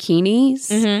in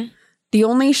bikinis. The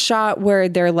only shot where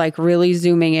they're like really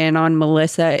zooming in on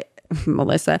Alyssa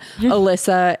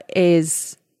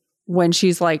is when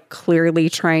she's like clearly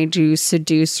trying to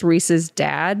seduce Reese's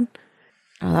dad.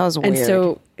 Oh, that was weird. And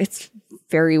so it's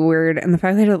very weird. And the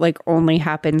fact that it like only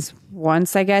happens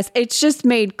once, I guess, it's just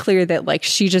made clear that like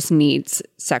she just needs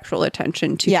sexual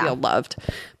attention to feel loved.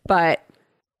 But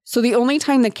so the only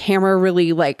time the camera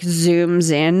really like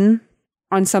zooms in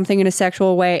on something in a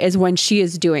sexual way is when she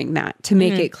is doing that to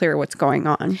make it clear what's going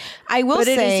on. I will But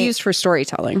say, it is used for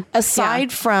storytelling.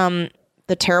 aside from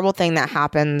the terrible thing that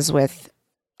happens with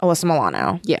Alyssa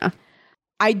Milano, Yeah.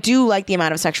 I do like the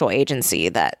amount of sexual agency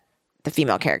that the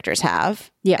female characters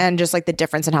have. Yeah. And just like the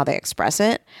difference in how they express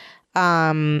it.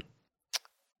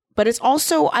 But it's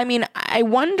also, I mean, I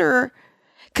wonder,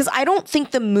 because I don't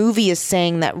think the movie is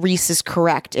saying that Reese is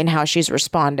correct in how she's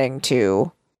responding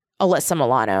to Alyssa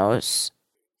Milano's.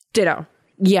 Ditto.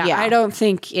 Yeah, Yeah. I don't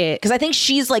think it. Because I think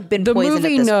she's like been The poisoned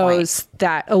movie at this knows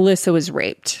that Alyssa was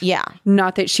raped. point. Yeah.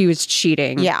 Not that she was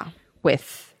cheating Yeah.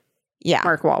 with Yeah.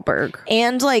 Mark Wahlberg.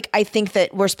 And like, I think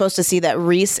that we're supposed to see that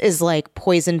Reese is like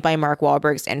poisoned by Mark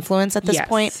Wahlberg's influence at this Yes.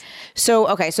 point. So,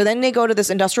 okay. So then they go to this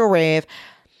industrial rave.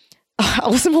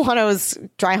 Alyssa Milano is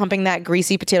dry humping that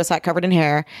greasy potato sack covered in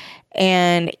hair.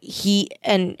 And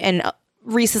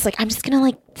Reese is like, I'm just going to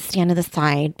like stand to the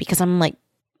side because I'm like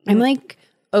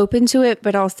Open to it,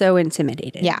 but also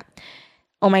intimidated. yeah.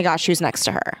 Oh my gosh, who's next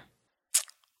to her?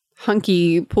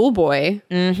 Hunky pool boy.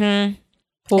 Mm-hmm.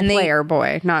 Pool And player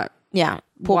boy, not Yeah.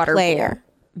 Pool Water player.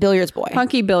 Billiards boy.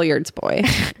 hunky billiards boy.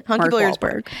 Hunky Mark billiards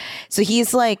Wahlberg. boy. So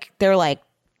he's like, they're like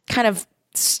kind of,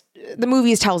 the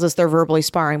movies tells us they're verbally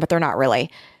sparring, but they're not really.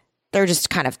 They're just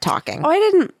kind of talking. Oh,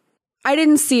 I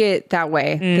didn't see it that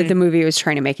way, that the movie was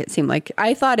trying to make it seem like.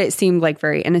 I thought it seemed like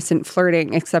very innocent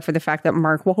flirting, except for the fact that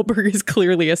Mark Wahlberg is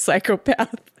clearly a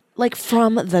psychopath. Like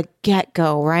from the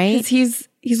get-go, right? He's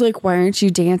like, why aren't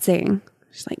you dancing?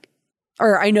 She's like,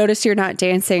 or I noticed you're not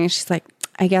dancing. And she's like,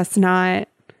 I guess not.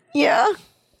 Yeah.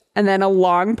 And then a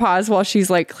long pause while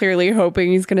she's like clearly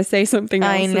hoping he's going to say something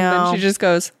else. I And know. then she just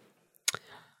goes,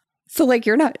 so like,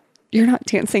 you're not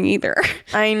dancing either.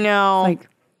 I know. Like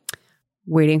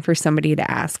waiting for somebody to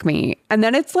ask me. And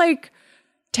then it's like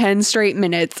 10 straight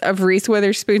minutes of Reese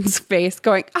Witherspoon's face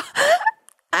going,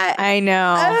 I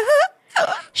know.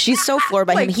 She's so floored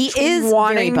by him. He is very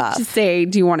wanting buff. to say,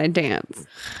 do you want to dance?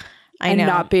 I know. And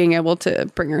not being able to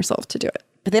bring herself to do it.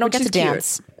 But they don't which get to is cute.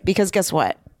 dance because guess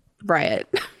what? Riot.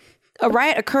 A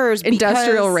riot occurs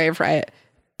Industrial rave riot.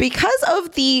 because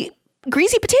of the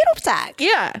greasy potato sack.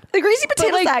 Yeah. The greasy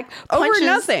potato like, sack over punches,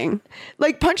 nothing.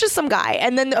 like punches some guy,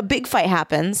 and then a big fight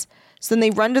happens. So then they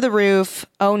run to the roof.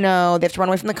 Oh no, they have to run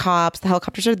away from the cops. The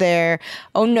helicopters are there.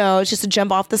 Oh no, it's just to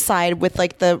jump off the side with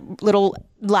like the little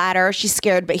ladder. She's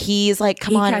scared, but he's like,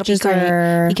 come on, it'll be catches great.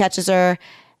 her. He catches her.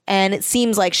 And it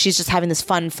seems like she's just having this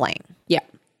fun fling. Yeah.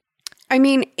 I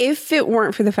mean, if it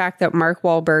weren't for the fact that Mark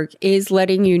Wahlberg is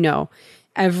letting you know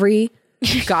every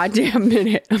goddamn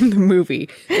minute of the movie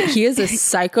that he is a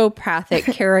psychopathic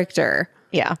character,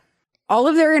 Yeah. all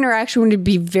of their interaction would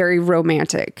be very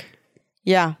romantic.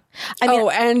 Yeah. I mean,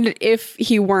 And if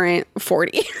he weren't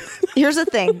 40. here's the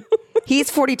thing.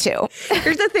 He's 42.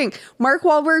 Here's the thing. Mark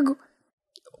Wahlberg,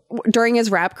 during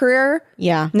his rap career,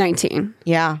 Yeah. 19.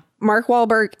 Yeah. Mark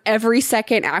Wahlberg, every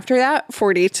second after that,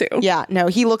 42. Yeah. No,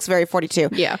 he looks very 42.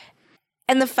 Yeah.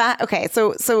 And the fact, okay,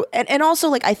 so and also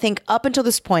like I think up until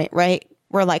this point, right,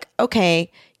 we're like, okay,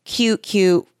 cute,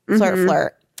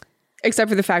 flirt. Except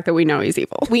for the fact that we know he's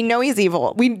evil. We know he's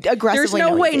evil. We aggressively.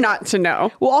 There's no way he's evil. not to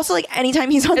know. Well, also like anytime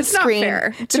he's on It's not screen,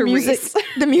 fair the to music Reese.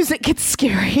 the music gets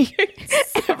scary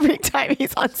every time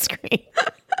he's on screen.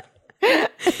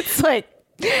 It's like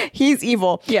he's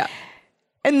evil. Yeah.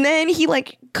 And then he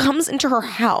like comes into her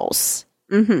house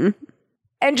and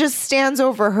just stands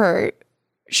over her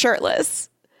shirtless.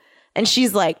 And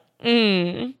she's like,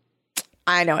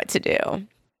 I know what to do.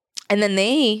 And then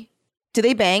do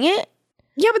they bang it?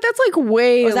 Yeah, but that's like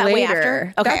way Was that later. way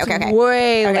after? Okay, that's okay.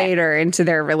 way Okay. later into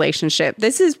their relationship.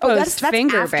 This is post that's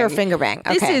finger after bang. finger bang.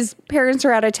 Okay. This is parents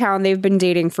are out of town. They've been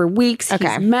dating for weeks. Okay.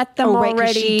 He's met them right, 'cause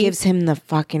already. she gives him the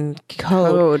fucking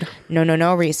code.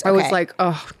 No, Reese. I was Okay. like,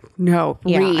 oh no,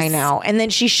 yeah, Reese. I know. And then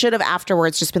she should have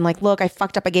afterwards just been like, look, I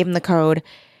fucked up. I gave him the code.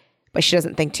 But she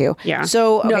doesn't think to. Yeah.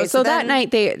 So, okay, no, so that then-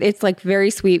 night it's like very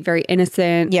sweet, very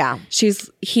innocent. Yeah.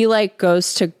 He like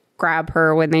goes to grab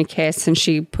her when they kiss and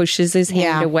she pushes his hand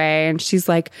Yeah. away and she's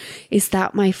like, is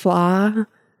that my flaw?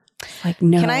 Like,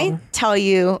 no. Can I tell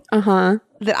you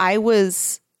that I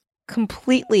was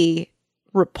completely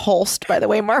repulsed by the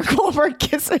way Mark Wahlberg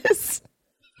kisses?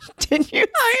 Didn't you?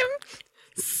 I am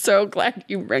so glad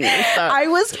you bring this up. I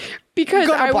was because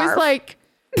gonna I was barf. like,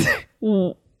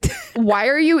 why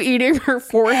are you eating her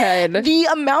forehead? the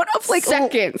amount of like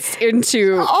Seconds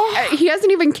into he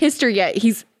hasn't even kissed her yet.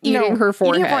 He's eating her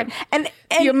forehead. And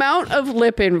The amount of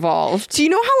lip involved. do you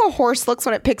know how a horse looks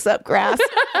when it picks up grass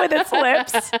with its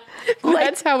lips?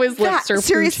 That's how his lips are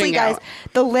seriously, pooching guys. out.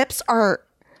 The lips are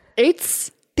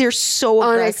they're so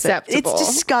aggressive. Unacceptable. It's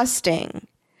disgusting.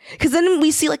 Because then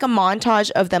we see like a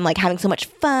montage of them like having so much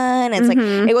fun. And it's like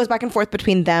it goes back and forth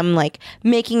between them like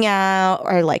making out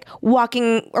or like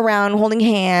walking around holding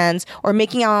hands or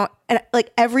making out. And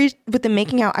like with the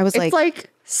making out, I was It's like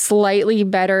slightly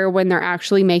better when they're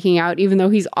actually making out, even though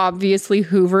he's obviously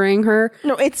hoovering her.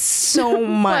 no, it's so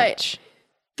much.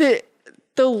 The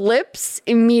lips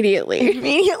immediately.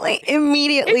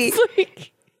 Immediately. It's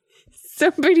like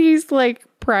somebody's like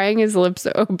prying his lips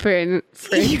open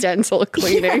for dental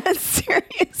cleaning. Yeah,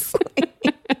 seriously.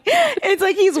 It's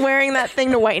like he's wearing that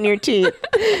thing to whiten your teeth.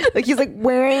 Like he's like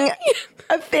wearing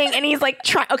a thing and he's like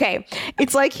okay.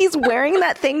 It's like he's wearing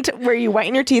that thing to where you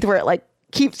whiten your teeth where it like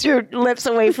keeps your lips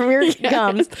away from your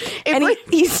gums. And like-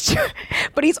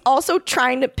 but he's also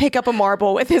trying to pick up a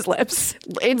marble with his lips.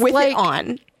 It's with like- it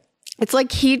on. It's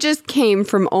like he just came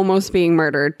from almost being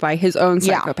murdered by his own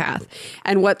psychopath.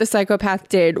 And what the psychopath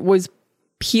did was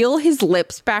peel his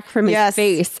lips back from his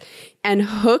face and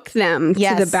hook them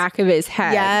to the back of his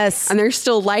head. Yes. And they're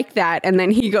still like that. And then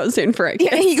he goes in for a kiss.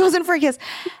 Yeah, he goes in for a kiss.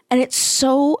 And it's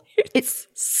so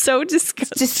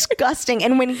disgusting. disgusting.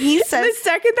 And when he says The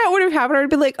second that would have happened, I would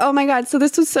be like, oh my God, so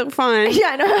this was so fun. Yeah,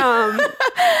 I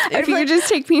know. If you could just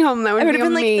take me home, that would I would be have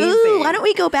been amazing. like, ooh, why don't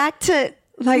we go back to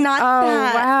Like, not oh,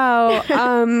 that?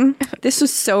 wow. This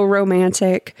was so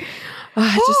romantic.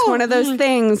 Just one of those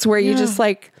things where you just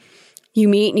like, you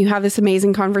meet and you have this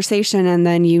amazing conversation and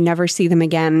then you never see them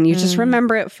again. And you just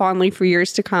remember it fondly for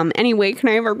years to come. Anyway, can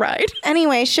I have a ride?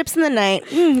 Anyway, ships in the night.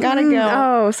 Gotta go.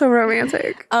 Oh, so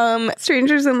romantic.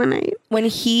 Strangers in the night. When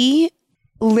he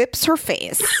lips her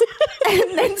face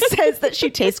and then says that she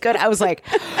tastes good, I was like,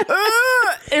 And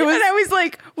I was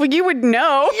like, well, you would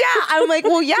know. yeah. I'm like,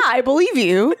 well, yeah, I believe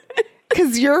you.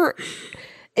 Because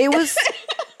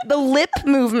the lip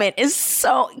movement is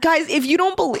so, guys, if you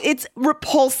don't believe, it's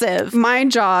repulsive. My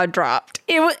jaw dropped.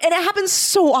 And it happens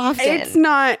so often. It's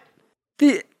not,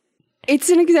 it's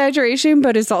an exaggeration,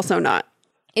 but it's also not.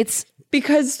 It's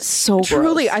Because so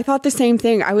truly, gross. I thought the same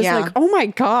thing. I was Yeah. like, oh my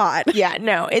God. Yeah,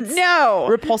 no, it's No.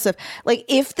 repulsive. Like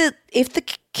if the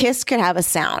kiss could have a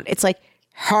sound, it's like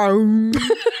home,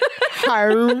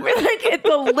 home, like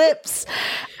the lips.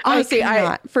 Oh, see,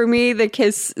 cannot. for me, the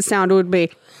kiss sound would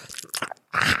be,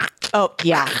 Oh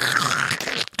yeah.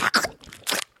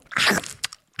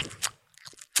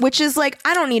 Which is like,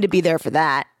 I don't need to be there for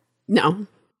that. no.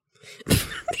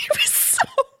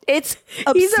 It's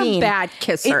He's obscene. a bad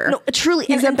kisser. No, truly,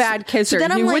 He's and a bad kisser. So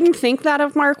then I'm You like, wouldn't think that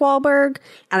of Mark Wahlberg,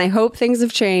 and I hope things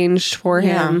have changed for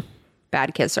Yeah. him.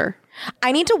 Bad kisser.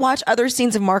 I need to watch other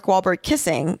scenes of Mark Wahlberg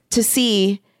kissing to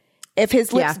see if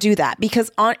his lips Yeah. do that. Because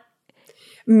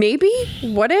Maybe,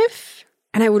 what if,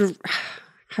 and I would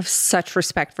have such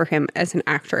respect for him as an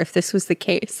actor if this was the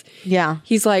case. yeah,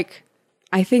 He's like,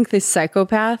 I think this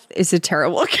psychopath is a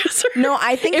terrible kisser. No,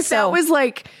 I think if so. that was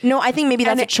like no, I think maybe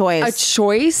that's a choice. A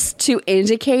choice to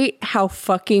indicate how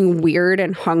fucking weird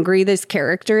and hungry this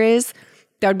character is,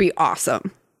 that would be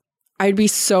awesome. I'd be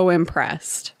so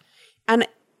impressed. And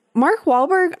Mark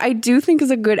Wahlberg, I do think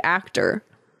is a good actor.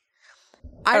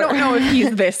 I don't know if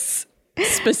he's this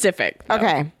specific,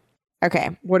 though. Okay.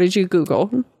 What did you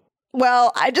Google?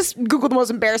 Well, I just Googled the most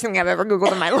embarrassing thing I've ever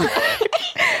Googled in my life,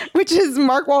 which is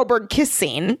Mark Wahlberg kiss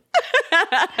scene.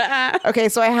 Okay,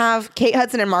 so I have Kate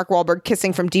Hudson and Mark Wahlberg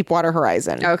kissing from Deepwater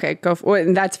Horizon. Okay, go for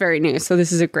it. That's very new. So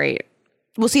this is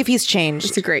We'll see if he's changed.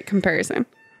 it's a great comparison.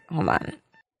 Hold on.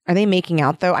 Are they making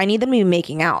out, though? I need them to be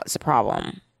making out. It's a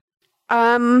problem.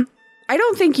 I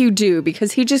don't think you do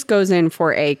because he just goes in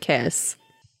for a kiss.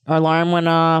 Alarm went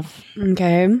off.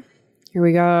 Okay, here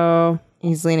we go.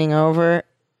 He's leaning over.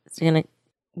 Is he gonna...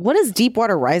 What is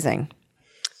Deepwater Rising?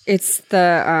 It's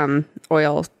the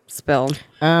oil spill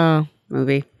Oh.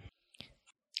 movie.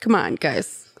 Come on,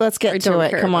 guys. Let's get I to don't it.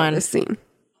 care Come about on. this scene.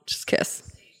 Just kiss.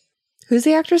 Who's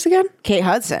the actress again? Kate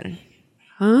Hudson.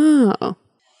 Oh.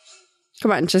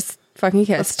 Come on, just fucking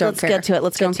kiss. Don't let's care. get to it.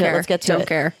 Let's get Don't to it. care. Let's get to Don't it.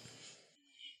 care.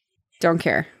 Don't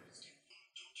care.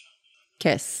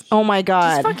 Kiss. Oh my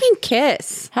God. Just fucking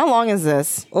kiss. How long is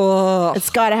this? Oh. It's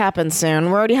got to happen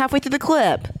soon. We're already halfway through the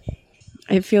clip.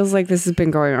 It feels like this has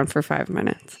been going on for 5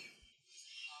 minutes.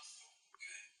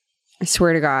 I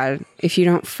swear to God, if you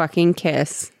don't fucking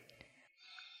kiss.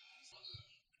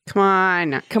 Come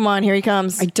on. Come on, here he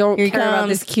comes. I don't Here he care about comes.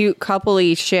 this cute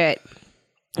coupley shit.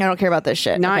 I don't care about this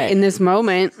shit. Not okay. in this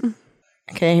moment.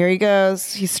 Okay, here he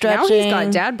goes. He's stretching. Now he's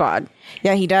got dad bod.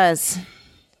 Yeah, he does.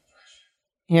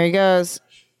 Here he goes.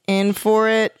 In for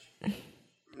it.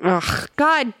 Ugh,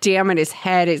 God damn it, his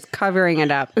head is covering it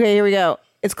up. Okay, here we go.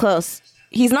 It's close.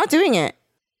 He's not doing it.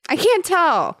 I can't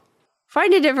tell.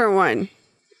 Find a different one.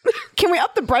 Can we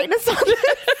up the brightness on this?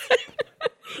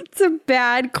 It's a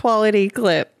bad quality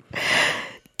clip.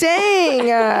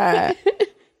 Dang.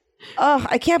 Oh,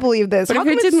 I can't believe this. But How if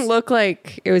it come it's- didn't look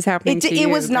like it was happening to you, it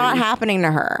was not then- happening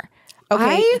to her.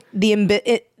 Okay. The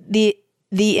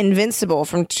Invincible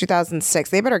from 2006.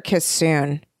 They better kiss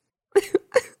soon.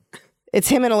 It's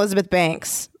him and Elizabeth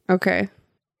Banks. Okay.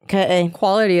 Okay.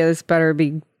 Quality of this better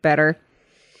be better.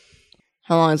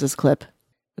 How long is this clip?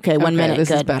 Okay, 1 minute. This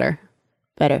Good. is better.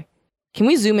 Better. Can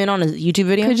we zoom in on a YouTube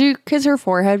video? Could you kiss her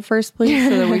forehead first, please,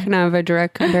 so that we can have a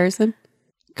direct comparison?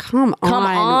 Come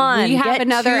on. We have Get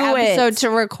another to it. episode to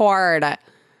record.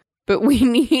 But we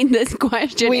need this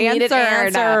question we need it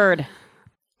answered.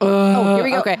 Oh, here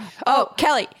we go. Okay. Oh,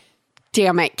 Kelly.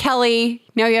 Damn it. Kelly.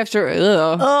 Now you have to.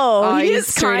 Ugh. Oh, he he's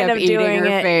is straight kind up of eating doing her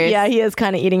it. face. Yeah, he is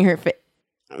kind of eating her face.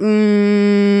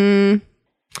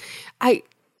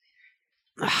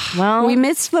 Well, We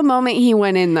missed the moment he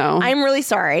went in, though. I'm really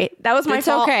sorry. That was my It's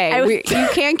fault. okay. You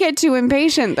can't get too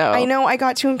impatient, though. I know I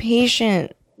got too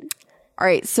impatient. All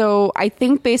right. So I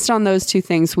think based on those two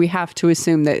things, we have to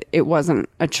assume that it wasn't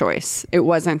a choice. It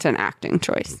wasn't an acting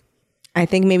choice. I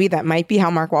think maybe that might be how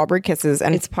Mark Wahlberg kisses,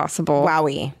 and It's possible.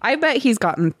 wowie. I bet he's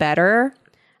gotten better,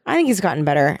 I think he's gotten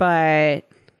better. but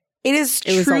It is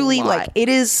was a truly lot. like it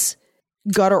is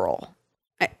guttural.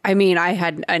 I mean, I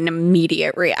had an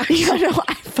immediate reaction. I know.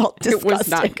 I felt disgusted. It was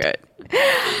not good.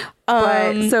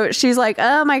 But so she's like,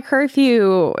 "Oh, my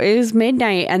curfew is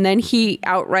midnight," and then he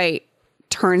outright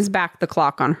turns back the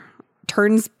time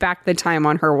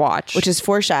on her watch, Which is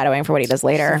foreshadowing for what he does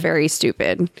later. very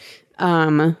stupid.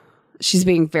 She's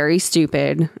being very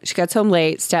stupid. She gets home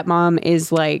late. Stepmom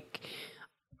is like,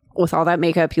 with all that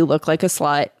makeup, you look like a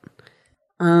slut.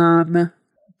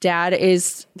 Dad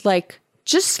is like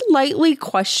just slightly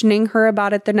questioning her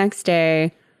about it the next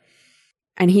day.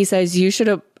 And he says, you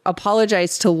should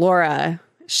apologize to Laura.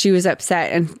 She was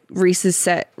upset. And Reese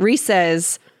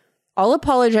says, I'll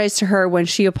apologize to her when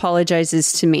she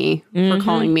apologizes to me for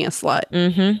calling me a slut.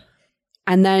 Mm-hmm.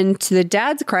 And then to the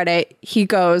dad's credit, he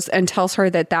goes and tells her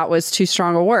that that was too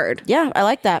strong a word. Yeah, I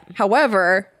like that.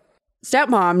 However,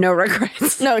 stepmom, no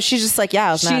regrets. No, she's just like, yeah,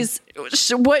 I was mad.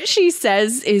 What she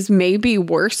says is maybe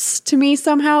worse to me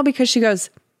somehow because she goes,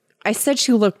 I said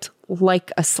she looked like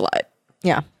a slut.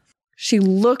 Yeah. She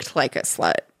looked like a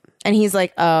slut. And he's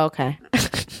like, oh, okay.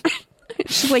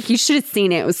 She's like, you should have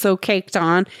seen it. It was so caked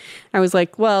on. I was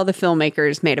like, well, the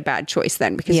filmmakers made a bad choice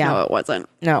then because no, it wasn't.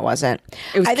 No, it wasn't.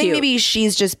 It was I think cute. maybe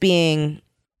she's just being,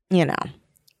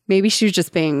 Maybe she was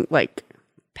just being like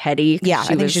petty. 'cause yeah, I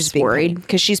think was she's just being worried.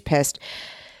 because she's pissed.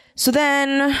 So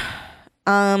then,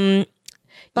 Blah,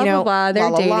 blah, blah.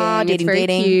 They're dating. It's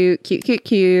very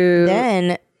cute.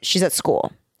 Then she's at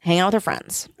school, hanging out with her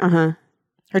friends. Uh-huh.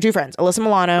 Her two friends, Alyssa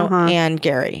Milano and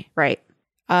Gary. Right.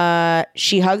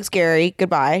 She hugs Gary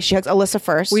goodbye. She hugs Alyssa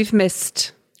first. We've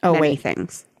missed many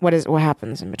things. What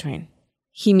happens in between?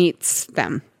 He meets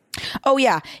them. Oh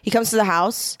yeah, he comes to the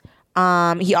house.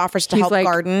 He offers to He's help like,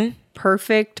 garden.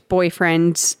 Perfect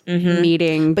boyfriend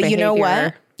meeting. But you know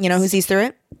behavior. what? You know who sees through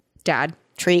it? Dad.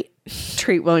 Treat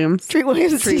Williams. Treat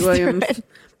Williams. Treat sees Williams. through it.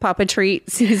 Papa Treat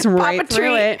sees right Papa through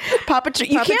Treat. it. Papa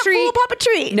Treat. You Papa can't Treat. fool Papa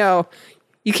Treat. No,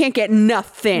 you can't get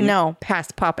nothing. No.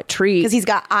 Past Papa Treat Because he's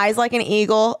got eyes like an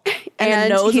eagle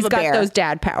and the nose he's of a got bear. those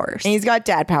dad powers. And he's got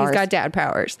dad powers. He's got dad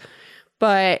powers.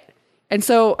 And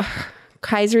so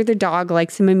Kaiser the dog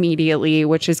likes him immediately,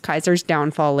 which is Kaiser's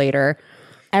downfall later.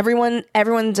 Everyone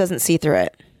doesn't see through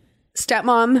it.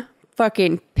 Stepmom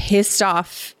fucking pissed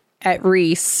off at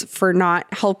Reese for not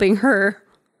helping her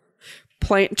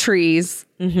plant trees.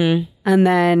 Mm-hmm. And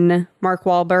then Mark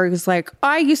Wahlberg is like,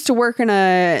 I used to work in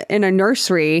a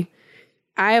nursery.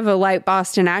 I have a light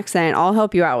Boston accent. I'll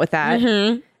help you out with that.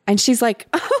 Mm-hmm. And she's like,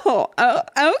 oh,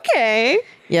 okay.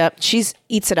 Yep.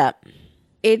 Eats it up.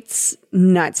 It's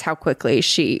nuts how quickly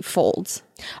she folds.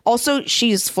 Also,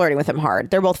 she's flirting with him hard.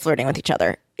 They're both flirting with each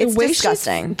other. It's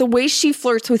disgusting. The way she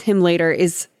flirts with him later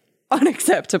is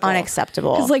unacceptable.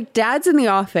 Unacceptable. Because like Dad's in the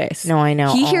office. No, I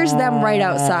know. He hears them right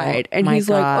outside. And my he's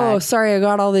like, God. oh, sorry, I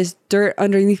got all this dirt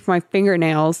underneath my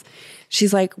fingernails.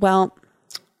 She's like, well,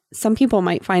 some people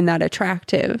might find that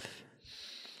attractive.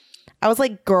 I was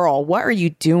like, girl, what are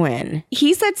you doing?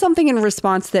 He said something in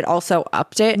response that also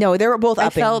upped it. No, they were both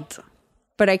upping.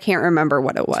 But I can't remember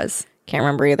what it was. Can't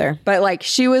remember either. But like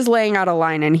she was laying out a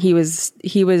line and he was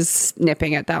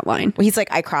nipping at that line. Well, he's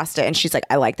like, I crossed it. And she's like,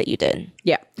 I like that you did.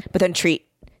 Yeah. But then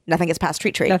nothing gets past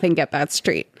treat. Nothing get that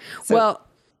street. Well,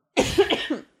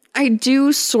 I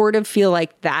do sort of feel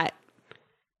like that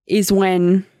is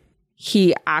when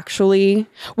he actually...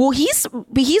 Well, he's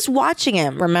watching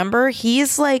him, remember?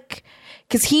 He's like...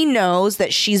 Because he knows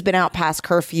that she's been out past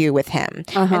curfew with him.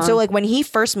 And so like when he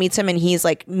first meets him and he's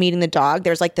like meeting the dog,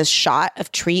 there's like this shot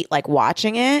of Treat like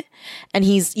watching it. And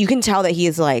you can tell that he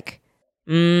is like,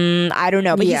 I don't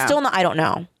know. But he's still not, I don't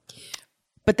know.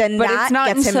 But then that it's not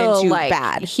gets him until, into like,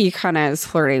 bad. He kind of is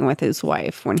flirting with his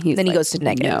wife when he's Then he like, goes to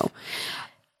negative. No.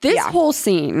 This whole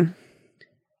scene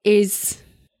is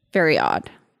very odd.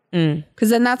 Because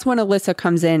then that's when Alyssa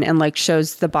comes in and like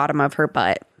shows the bottom of her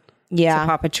butt to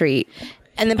Papa Treat.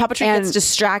 And then Papa Treat gets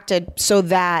distracted so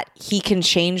that he can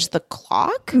change the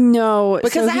clock? No.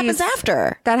 Because that happens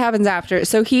after. That happens after.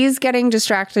 So he's getting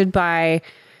distracted by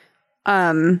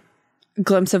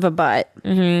glimpse of a butt.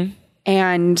 Mm-hmm.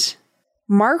 And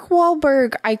Mark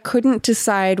Wahlberg, I couldn't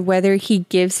decide whether he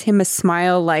gives him a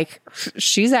smile like,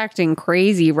 she's acting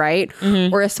crazy, right?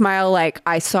 Mm-hmm. Or a smile like,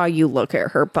 I saw you look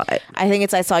at her butt. I think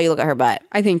it's I saw you look at her butt.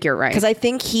 I think you're right. Because I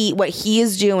think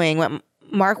what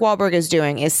Mark Wahlberg is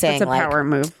doing is saying it's a power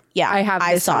move. Yeah, I have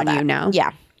this on you now.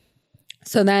 Yeah.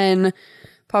 So then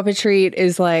Papa Treat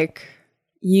is like,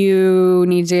 you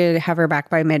need to have her back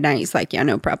by midnight. He's like, yeah,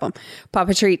 no problem.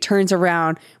 Papa Treat turns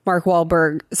around. Mark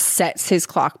Wahlberg sets his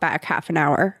clock back half an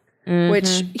hour,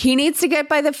 which he needs to get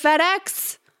by the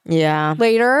FedEx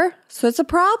later. So it's a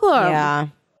problem.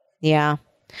 Yeah.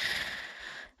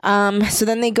 So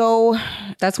then they go.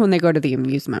 That's when they go to the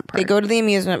amusement park. They go to the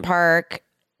amusement park.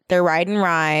 They're riding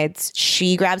rides.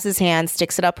 She grabs his hand,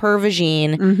 sticks it up her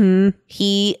vagine. Mm-hmm.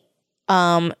 He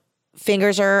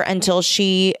fingers her until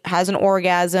she has an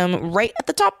orgasm right at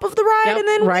the top of the ride. And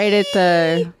then right at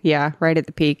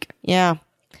the peak. Yeah.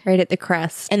 Right at the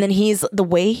crest. And then the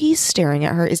way he's staring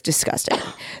at her is disgusting.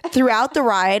 Throughout the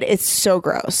ride, it's so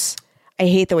gross. I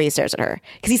hate the way he stares at her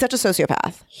because he's such a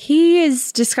sociopath. He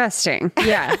is disgusting.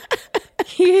 Yeah.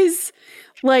 He's...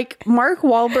 Like, Mark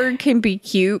Wahlberg can be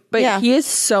cute, but he is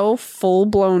so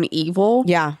full-blown evil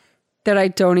that I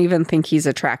don't even think he's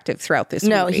attractive throughout this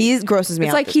movie. No, he grosses me out.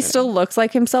 It's like he still looks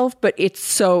like himself, but it's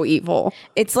so evil.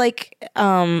 It's like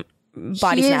Body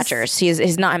Snatchers.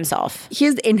 He's not himself. He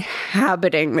is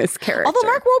inhabiting this character. Although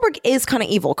Mark Wahlberg is kind of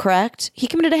evil, correct? He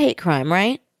committed a hate crime,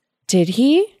 right? Did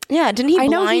he? Yeah, didn't he I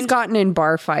know he's gotten in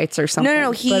bar fights or something.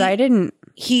 No, but I didn't.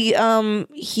 He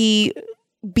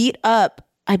beat up,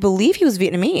 I believe he was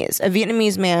Vietnamese, a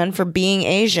Vietnamese man for being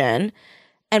Asian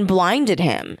and blinded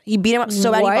him. He beat him up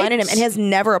so bad he blinded him and has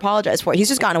never apologized for it. He's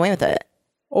just gotten away with it.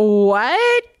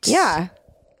 What? Yeah.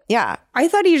 I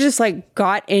thought he just like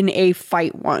got in a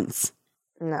fight once.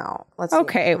 No. Let's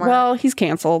okay, well, he's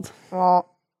canceled. Well,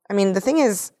 I mean, the thing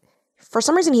is, for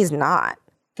some reason, he's not.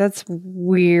 That's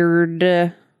weird.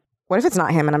 What if it's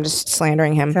not him and I'm just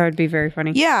slandering him? That would be very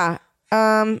funny. Yeah.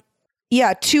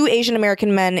 Yeah, 2 Asian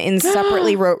American men in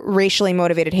separately racially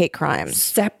motivated hate crimes.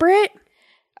 Separate?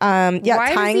 Yeah,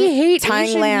 why does he hate Tying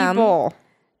Asian Lam. people?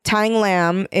 Tying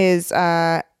Lam is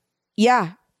so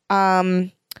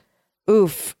Tying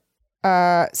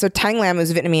Lam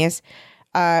was Vietnamese.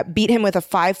 Beat him with a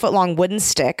 5-foot-long wooden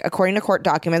stick. According to court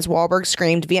documents, Wahlberg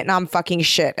screamed Vietnam fucking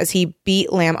shit as he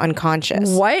beat Lam unconscious.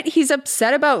 What? He's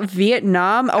upset about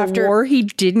Vietnam, a war he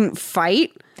didn't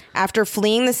fight? After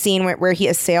fleeing the scene where he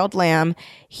assailed Lamb,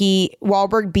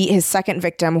 Wahlberg beat his second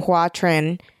victim, Hua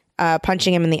Trin,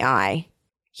 punching him in the eye.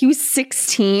 He was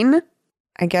 16?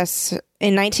 I guess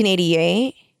in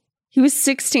 1988. He was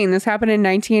 16. This happened in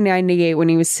 1998 when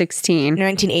he was 16.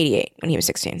 1988 when he was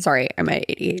 16. Sorry, I'm at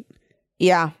 88.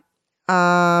 Yeah.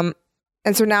 And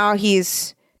so now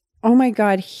he's... Oh my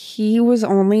God, he was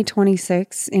only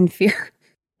 26 in Fear.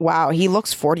 Wow, he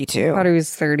looks 42. I thought he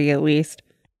was 30 at least.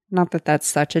 Not that that's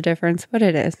such a difference, but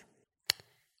it is.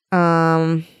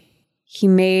 He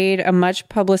made a much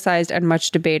publicized and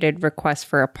much debated request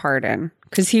for a pardon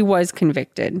because he was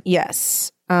convicted.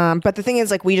 Yes. But the thing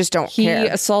is, like, we just don't care. He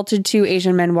assaulted 2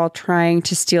 Asian men while trying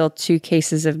to steal 2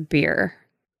 cases of beer.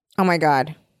 Oh my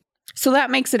God. So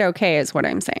that makes it okay, is what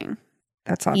I'm saying.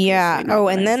 That's obviously yeah. not Oh,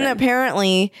 what and I'm then saying.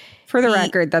 apparently... For the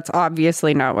record, that's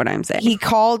obviously not what I'm saying. He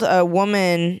called a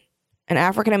woman, an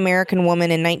African-American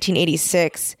woman in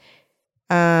 1986.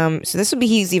 So this would be,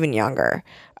 he's even younger.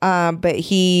 But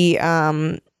he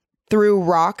threw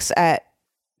rocks at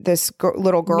this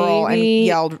little girl and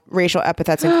yelled racial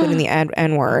epithets, including the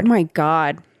N-word. Oh my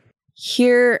God.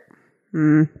 Here,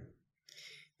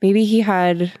 maybe he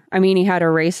had a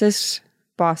racist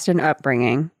Boston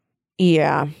upbringing.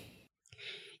 Yeah.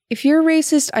 If you're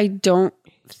racist, I don't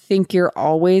think you're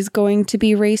always going to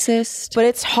be racist. But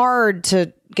it's hard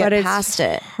to get past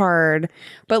it. Hard.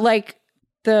 But like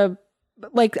a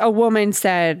woman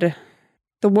said,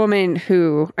 the woman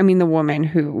who was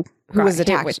got attacked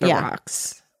hit with the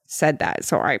rocks said that.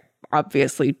 So I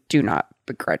obviously do not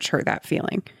begrudge her that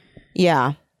feeling.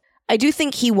 Yeah. I do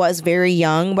think he was very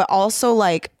young, but also,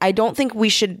 like, I don't think we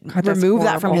should remove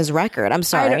that from his record. I'm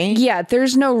sorry. Yeah,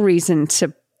 there's no reason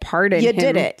to pardon him. You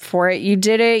did it. For it. You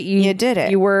did it. You did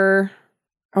it. You were...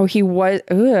 Oh, he was...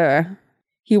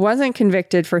 He wasn't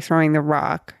convicted for throwing the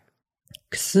rock.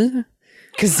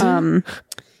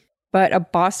 But a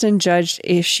Boston judge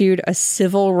issued a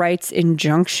civil rights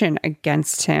injunction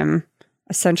against him,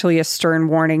 essentially a stern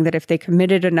warning that if they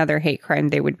committed another hate crime,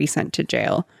 they would be sent to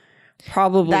jail.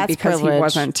 Probably because he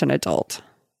wasn't an adult.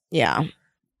 Yeah.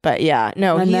 But yeah,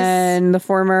 no. And then the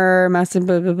former master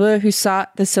who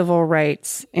sought the civil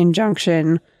rights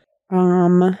injunction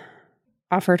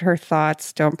offered her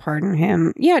thoughts. Don't pardon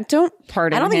him. Yeah, don't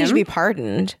pardon him. I don't think he should be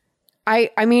pardoned.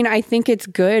 I mean, I think it's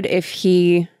good if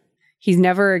he's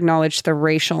never acknowledged the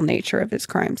racial nature of his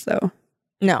crimes, though.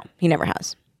 No, he never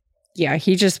has. Yeah,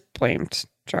 he just blamed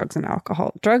drugs and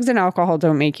alcohol. Drugs and alcohol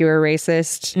don't make you a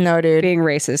racist. No, dude. Being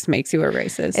racist makes you a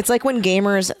racist. It's like when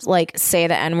gamers like say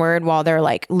the N-word while they're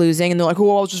like losing and they're like,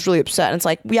 oh, I was just really upset. And it's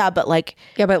like, yeah, but I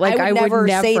would never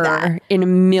say that in a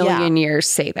million years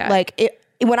say that. Like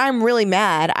when I'm really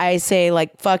mad, I say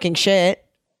like fucking shit,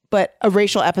 but a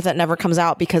racial epithet never comes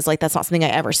out because like that's not something I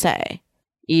ever say.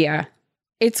 Yeah.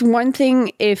 It's one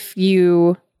thing if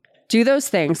you do those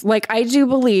things. Like I do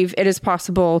believe it is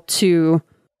possible to...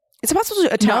 It's possible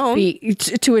to atone.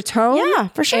 To atone? Yeah,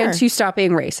 for sure. And to stop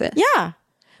being racist. Yeah.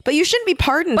 But you shouldn't be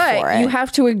pardoned for it. You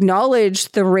have to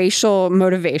acknowledge the racial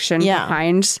motivation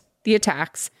behind the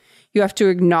attacks. You have to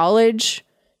acknowledge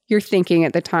your thinking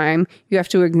at the time. You have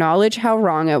to acknowledge how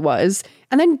wrong it was.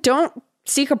 And then don't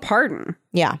seek a pardon.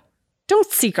 Yeah.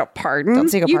 Don't seek a pardon. Don't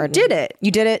seek a pardon. You did it.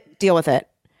 You did it. Deal with it.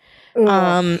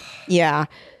 Yeah.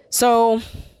 So...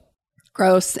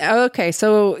 Gross. Okay,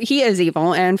 so he is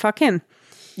evil and fuck him.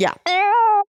 Yeah.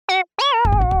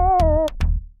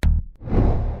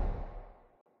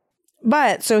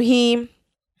 But so he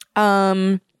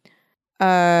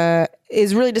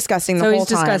is really disgusting the whole time.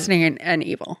 So he's disgusting and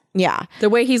evil. Yeah. The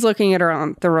way he's looking at her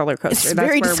on the roller coaster. It's That's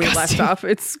very where disgusting. we left off.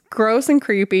 It's gross and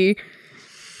creepy.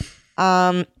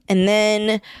 And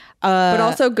then but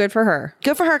also good for her.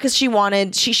 good for her because she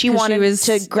wanted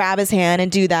to grab his hand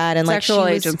and do that and Sexual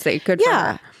like agency. Good for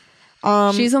yeah.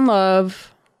 her. She's in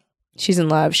love. She's in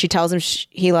love. She tells him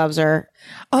he loves her.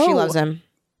 She loves him.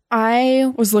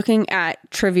 I was looking at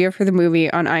trivia for the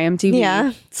movie on IMDb.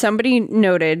 Yeah. Somebody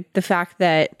noted the fact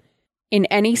that in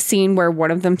any scene where one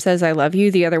of them says, I love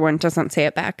you, the other one doesn't say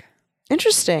it back.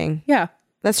 Interesting. Yeah.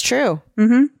 That's true.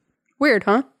 Mm-hmm. Weird,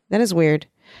 huh? That is weird.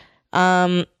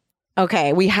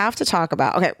 Okay, we have to talk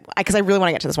about because I really want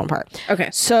to get to this one part. Okay.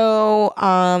 So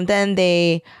then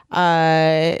they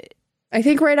I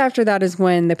think right after that is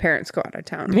when the parents go out of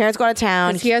town. the parents go out of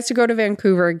town He has to go to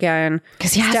Vancouver again.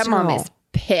 because he has Stepmom to go. is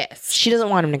pissed. She doesn't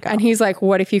want him to go. And he's like,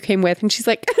 what if you came with? And she's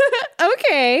like,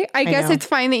 okay, I guess know. it's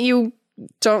fine that you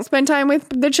don't spend time with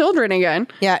the children again.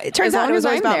 Yeah, it turns out it was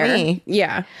always about me.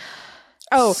 Yeah.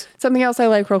 Oh, something else I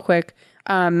like real quick.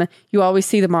 You always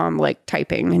see the mom like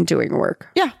typing and doing work.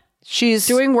 Yeah, she's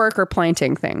Doing work or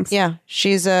planting things. Yeah,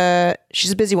 she's a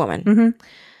busy woman. Mm-hmm.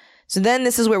 So then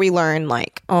this is where we learn,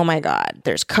 like, oh my God,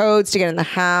 there's codes to get in the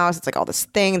house. It's like all this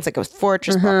thing. It's like a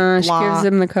fortress. Blah, blah, blah. She gives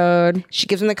him the code. She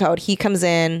gives him the code. He comes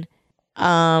in,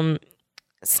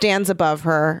 stands above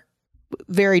her,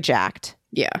 very jacked.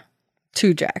 Yeah.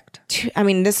 Too jacked. I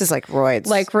mean, this is like roids.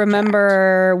 Like,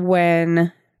 remember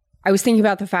when I was thinking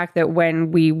about the fact that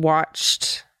when we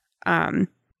watched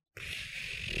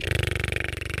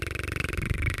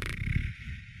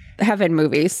Heaven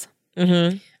movies,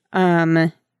 and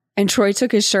Troy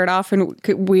took his shirt off and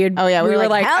we were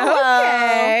like, hello.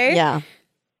 Okay. Yeah.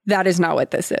 That is not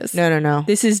what this is. No.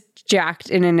 This is jacked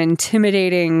in an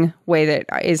intimidating way that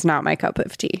is not my cup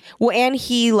of tea. Well, and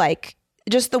he like,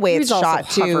 just the way it's also shot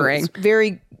too. hovering. It's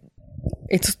very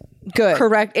It's good.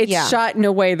 correct. It's Yeah. shot in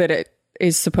a way that it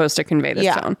is supposed to convey the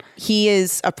tone. He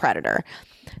is a predator.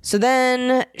 So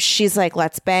then she's like,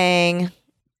 let's bang.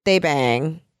 They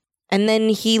bang. And then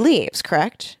he leaves,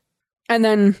 correct? And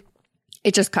then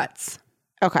it just cuts.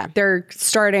 Okay. They're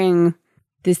starting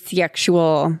this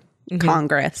sexual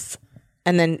congress.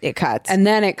 And then it cuts. And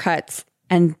then it cuts.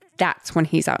 And that's when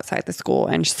he's outside the school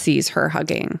and sees her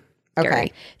hugging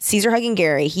Gary. Sees her hugging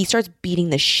Gary. He starts beating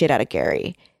the shit out of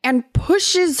Gary. And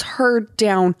pushes her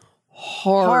down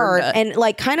hard. And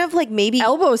like kind of like maybe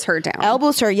Elbows her down.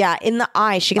 elbows her, in the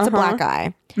eye. She gets a black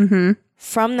eye. Mm-hmm.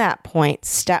 From that point,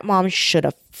 stepmom should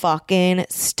have fucking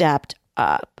stepped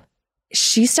up.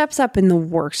 She steps up in the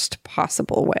worst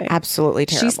possible way. Absolutely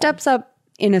terrible. She steps up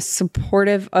in a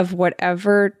supportive of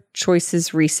whatever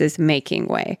choices Reese is making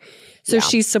way. So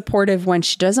she's supportive when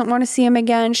she doesn't want to see him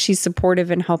again. She's supportive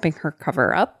in helping her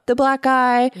cover up the black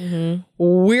eye.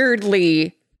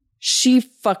 Weirdly, she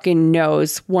fucking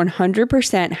knows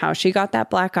 100% how she got that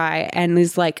black eye and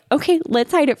is like, okay,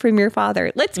 let's hide it from your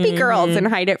father. Let's be girls and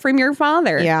hide it from your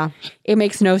father. Yeah. It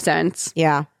makes no sense.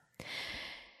 Yeah.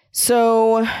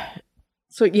 So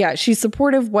yeah, she's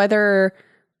supportive whether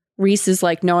Reese is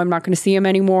like, no, I'm not going to see him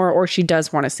anymore, or she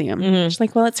does want to see him. She's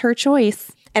like, well, it's her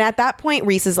choice. and at that point,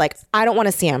 Reese is like, I don't want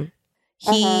to see him.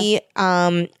 He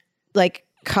like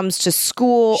comes to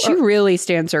school. She really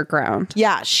stands her ground.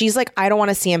 Yeah, she's like, I don't want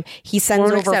to see him. He sends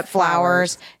Won't over accept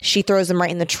flowers. She throws them right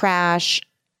in the trash.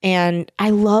 And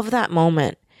I love that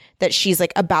moment that she's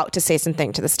like about to say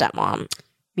something to the stepmom.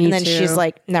 Me and then too. she's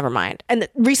like, never mind. And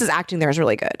Reese's acting there is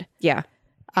really good. Yeah.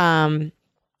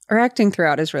 Her acting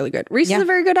throughout is really good. Reese is a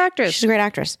very good actress. She's a great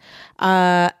actress.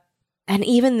 And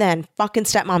even then, fucking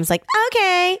stepmom's like,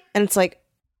 okay. And it's like,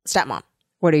 stepmom,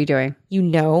 What are you doing? you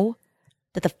know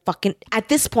that the fucking, at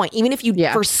this point, even if you,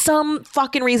 for some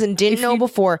fucking reason, didn't know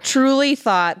before, Truly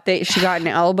thought that she got an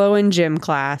elbow in gym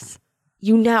class.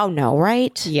 you now know,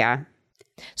 right? Yeah.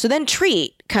 So then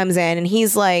Treat comes in and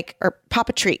he's like, or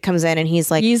Papa Treat comes in and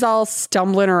he's like, He's all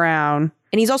stumbling around,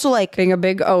 and he's also like, being a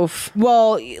big oaf.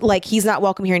 well, like he's not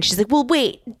welcome here. And she's like, well,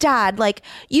 wait, Dad, like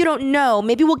you don't know.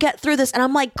 Maybe we'll get through this. And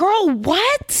I'm like, girl,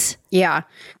 what? Yeah.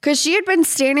 Because she had been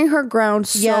standing her ground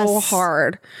so Yes.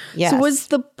 hard. Yes. So was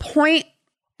the point,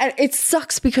 and it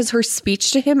sucks because her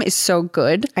speech to him is so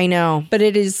good, I know. but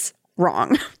it is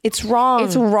wrong. It's wrong.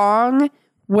 It's wrong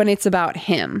when it's about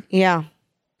him. Yeah.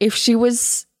 If she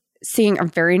was seeing a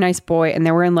very nice boy and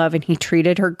they were in love and he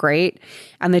treated her great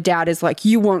and the dad is like,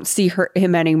 you won't see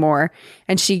him anymore,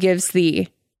 and she gives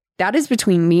that is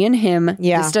between me and him.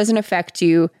 Yeah. This doesn't affect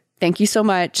you. Thank you so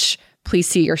much. Please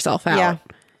see yourself out. Yeah.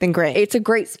 Then great. It's a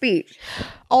great speech.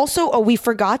 Also, we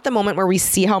forgot the moment where we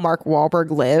see how Mark Wahlberg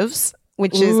lives,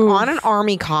 which is on an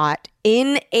army cot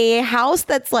in a house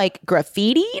that's like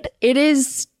graffitied. It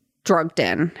is drugged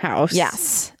in house.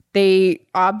 Yes. They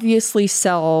obviously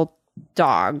sell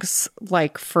dogs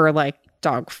like for like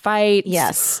dog fights.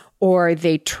 Yes. Or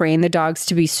they train the dogs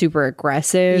to be super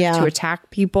aggressive to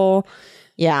attack people.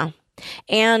 Yeah.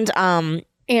 And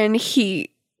And he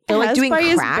They're, like, has doing by crack?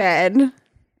 his bed.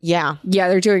 yeah. Yeah,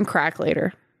 they're doing crack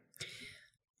later.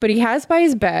 But he has by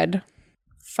his bed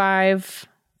 5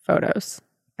 photos,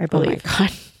 I Oh my believe.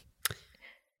 God.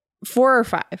 4 or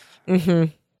 5.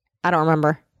 I don't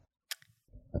remember.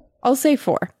 I'll say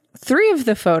 4. 3 of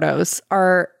the photos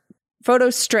are photo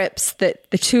strips that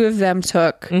the 2 of them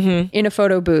took in a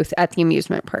photo booth at the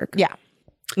amusement park. Yeah.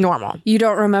 Normal. You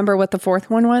don't remember what the 4th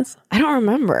one was? I don't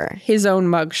remember. His own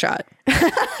mugshot.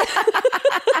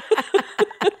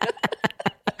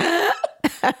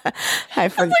 I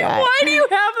forgot. Why do you have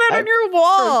that on your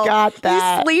wall? forgot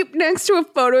that. You sleep next to a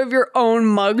photo of your own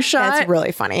mugshot. That's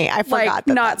really funny. I forgot like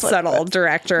that. not that's what it subtle was.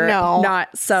 director. No.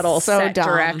 Not subtle So set dumb.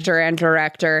 director and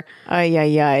director. Ay,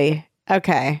 ay, ay.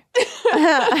 Okay.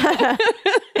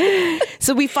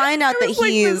 So we find out that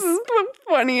Like, he's this is the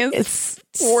funniest it's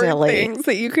 4 silly. things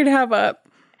that you could have up.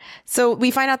 So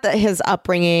we find out that his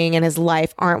upbringing and his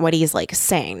life aren't what he's like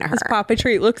saying to her. Papa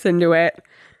Treat looks into it.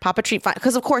 Papa Treat,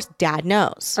 because of course dad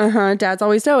knows. Dads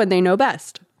always know, and they know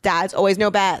best. Dads always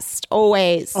know best.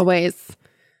 Always.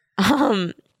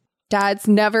 Dads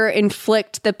never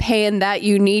inflict the pain that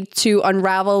you need to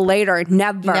unravel later.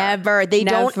 Never. They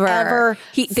don't ever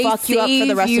fuck you up for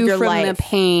the rest of your from life. The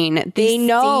pain. They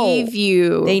know. Save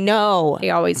you. They know. They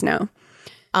always know.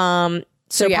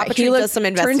 So yeah, Papa Treat does some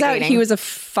investigating. Turns out he was a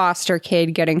foster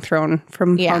kid getting thrown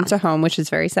from home to home, which is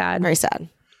very sad. Very sad.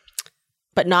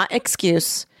 But not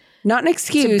excuse. Not an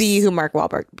excuse. To be who Mark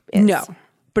Wahlberg is. No.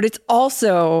 But it's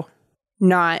also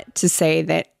not to say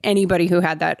that anybody who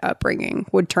had that upbringing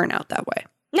would turn out that way.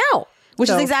 No.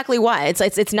 Which is exactly why.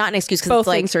 It's not an excuse because both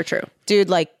things are true. Dude,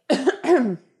 like,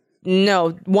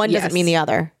 no, one doesn't mean the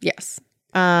other. Yes.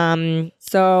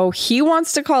 So he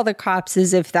wants to call the cops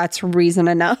as if that's reason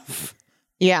enough.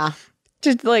 Yeah.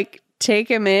 To like take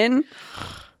him in.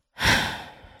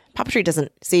 Papa Treat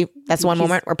doesn't see. That's one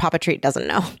moment where Papa Treat doesn't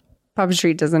know. Papa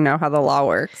Treat doesn't know how the law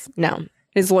works. No.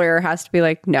 His lawyer has to be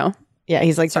like, no. Yeah,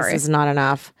 he's like, sorry, this is not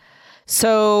enough.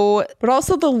 So, but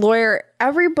also the lawyer,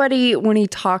 everybody, when he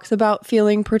talks about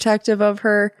feeling protective of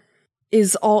her,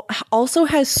 also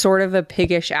has sort of a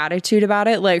piggish attitude about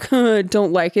it. Like,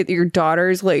 don't like it that your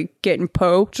daughter's like getting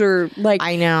poked, or like,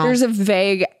 I know. There's a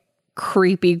vague,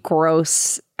 creepy,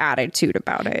 gross attitude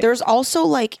about it. There's also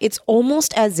like, it's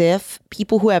almost as if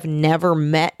people who have never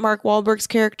met Mark Wahlberg's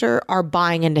character are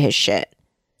buying into his shit.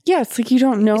 Yeah, it's like you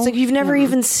don't know. It's like you've never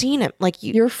even seen him. Like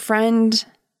your friend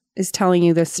is telling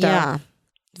you this stuff. Yeah,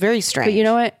 very strange. But you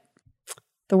know what?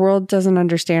 The world doesn't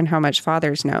understand how much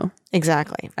fathers know.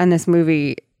 Exactly. And this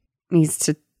movie needs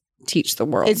to teach the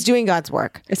world. It's doing God's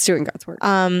work. It's doing God's work.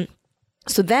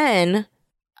 So then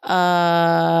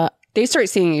they start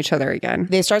seeing each other again.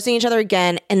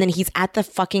 And then he's at the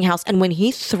fucking house. And when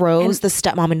he throws the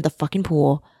stepmom into the fucking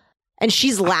pool and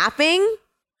she's laughing,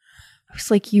 I was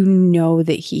like, you know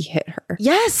that he hit her.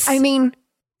 Yes. I mean,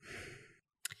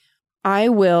 I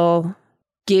will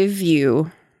give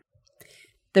you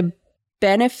the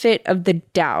benefit of the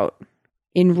doubt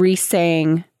in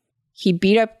re-saying he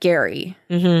beat up Gary,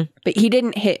 but he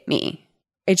didn't hit me.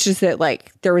 It's just that,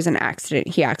 like, there was an accident.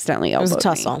 He accidentally elbowed me. It was a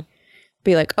tussle.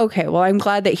 Be like, okay, well, I'm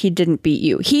glad that he didn't beat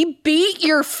you. He beat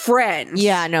your friend.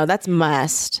 Yeah, no, that's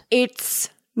must. It's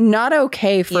not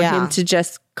okay for him to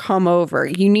just come over.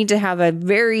 You need to have a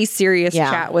very serious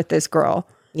chat with this girl.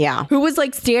 Yeah. Who was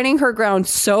like standing her ground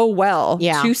so well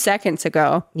 2 seconds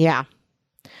ago. Yeah.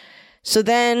 So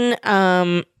then,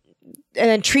 and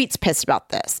then Treat's pissed about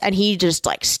this. And he just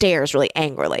like stares really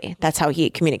angrily. That's how he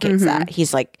communicates that.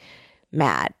 He's like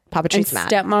mad. Papa Treat's mad.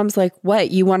 Stepmom's like,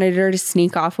 what? You wanted her to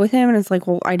sneak off with him? And it's like,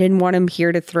 well, I didn't want him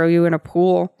here to throw you in a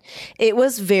pool. It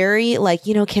was very like,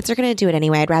 you know, kids are going to do it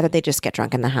anyway. I'd rather they just get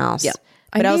drunk in the house. Yeah.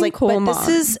 But I was like, cool, but this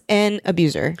is an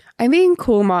abuser. I'm being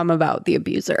cool mom about the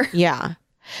abuser. Yeah.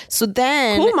 So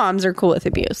then cool moms are cool with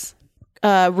abuse.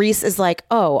 Reese is like,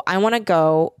 oh, I want to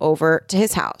go over to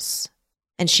his house.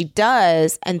 And she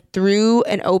does. And through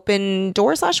an open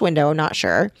door / window, not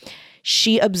sure,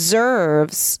 she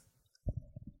observes.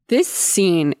 This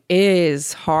scene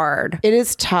is hard. It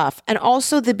is tough. And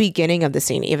also the beginning of the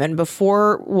scene, even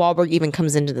before Wahlberg even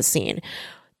comes into the scene.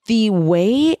 The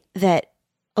way that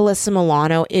Alyssa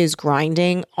Milano is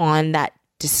grinding on that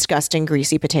disgusting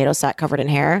greasy potato sack covered in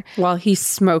hair. While he's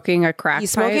smoking a crack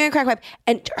pipe.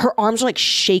 And her arms are like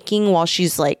shaking while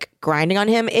she's like grinding on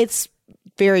him. It's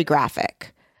very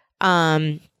graphic.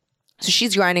 So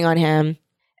she's grinding on him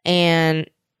and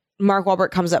Mark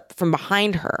Wahlberg comes up from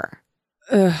behind her.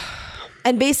 Ugh.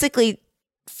 And basically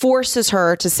forces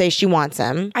her to say she wants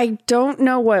him. I don't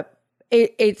know what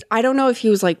it's. I don't know if he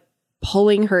was like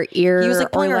pulling her ear. He was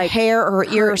like pulling her hair or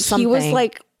her ear or something. He was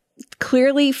like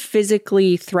clearly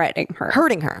physically threatening her.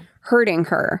 Hurting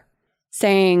her.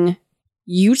 Saying,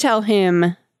 you tell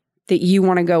him that you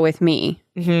want to go with me.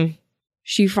 Mm-hmm.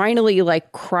 She finally,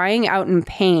 like crying out in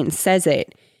pain, says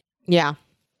it. Yeah.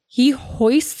 He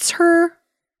hoists her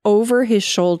over his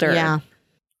shoulder. Yeah.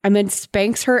 And then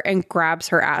spanks her and grabs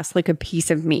her ass like a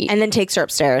piece of meat. And then takes her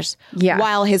upstairs. Yeah.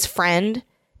 While his friend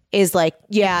is like,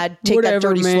 yeah, take whatever,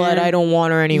 that dirty slut. I don't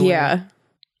want her anywhere. Yeah.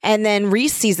 And then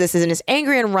Reese sees this and is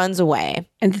angry and runs away.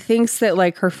 And thinks that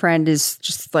like her friend is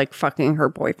just like fucking her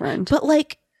boyfriend. But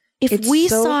like, if it's we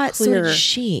so saw it, clear. so did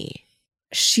she.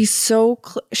 She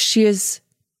is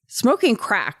smoking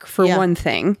crack for one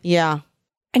thing. Yeah.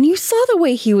 And you saw the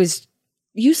way he was,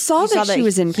 you saw that she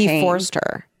was in pain. He forced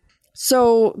her.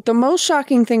 So the most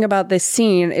shocking thing about this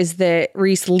scene is that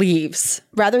Reese leaves.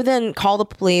 Rather than call the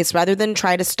police, rather than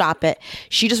try to stop it,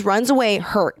 she just runs away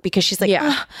hurt because she's like,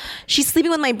 Yeah. she's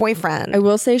sleeping with my boyfriend. I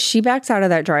will say she backs out of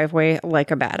that driveway like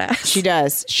a badass. She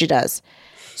does. She does.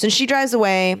 So she drives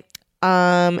away,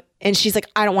 and she's like,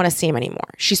 I don't want to see him anymore.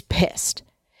 She's pissed.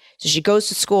 So she goes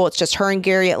to school. It's just her and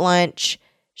Gary at lunch.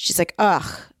 She's like, ugh,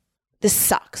 this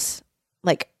sucks.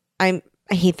 Like, I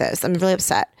hate this. I'm really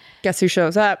upset. Guess who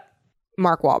shows up?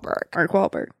 Mark Wahlberg. Mark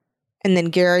Wahlberg. And then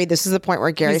Gary, this is the point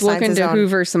where Gary He's signs looking his to own.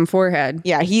 hoover some forehead.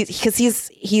 Yeah, because he's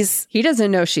He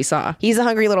doesn't know she saw. a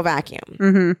hungry little vacuum.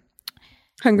 Mm-hmm.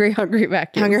 Hungry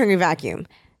vacuum. Hungry vacuum.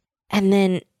 And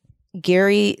then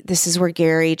Gary, this is where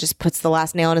Gary just puts the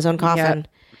last nail in his own coffin. Yep.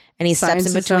 And he Signs steps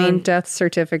in his own between. death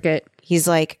certificate. He's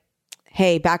like,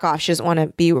 hey, back off. She doesn't want to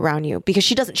be around you. Because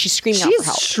she doesn't. She's screaming out for She's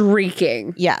help.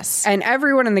 shrieking. Yes. And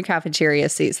everyone in the cafeteria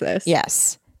sees this.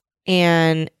 Yes.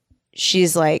 And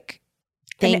she's like,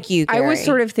 thank you, Gary. I was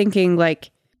sort of thinking, like,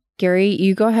 Gary,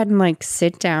 you go ahead and, like,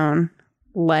 sit down.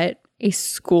 Let a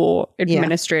school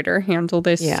administrator handle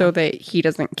this so that he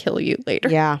doesn't kill you later.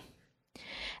 Yeah.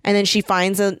 And then she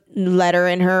finds a letter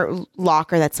in her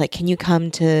locker that's like, can you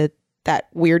come to that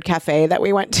weird cafe that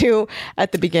we went to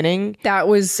at the beginning? That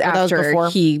was after before?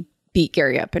 he beat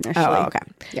Gary up initially. Oh, okay.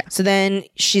 Yeah. So then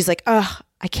she's like, ugh,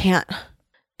 I can't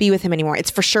be with him anymore.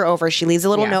 It's for sure over. She leaves a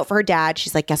little note for her dad.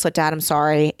 She's like, guess what, Dad? I'm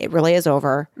sorry. It really is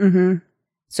over. Mm-hmm.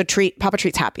 So Papa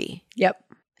Treat's happy. Yep.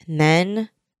 And then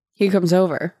He comes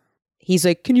over. he's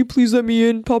like, can you please let me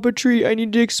in, Papa Treat? I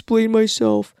need to explain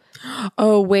myself.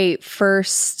 Oh, wait.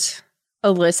 First,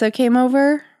 Alyssa came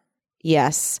over?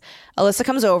 Yes. Alyssa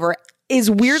comes over, is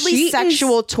weirdly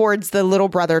sexual towards the little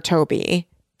brother, Toby.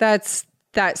 That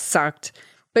sucked.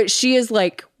 But she is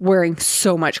like wearing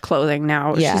so much clothing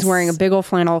now. Yes. She's wearing a big old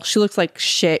flannel. She looks like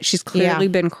shit. She's clearly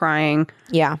been crying.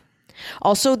 Yeah.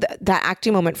 Also, that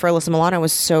acting moment for Alyssa Milano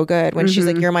was so good when she's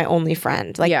like, you're my only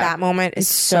friend. Like, that moment is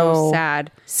so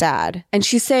sad. Sad. And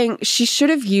she's saying she should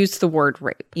have used the word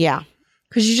rape. Yeah.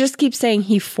 Because you just keep saying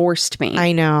he forced me.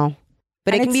 I know.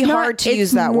 But And it can it's be hard to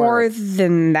use that more word.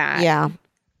 than that. Yeah.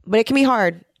 But it can be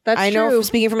hard. That's I know, true.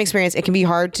 speaking from experience, it can be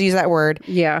hard to use that word.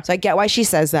 Yeah. So I get why she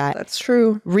says that. That's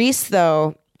true. Reese,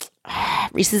 though,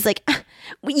 Reese is like,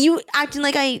 you acting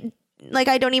like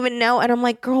I don't even know. And I'm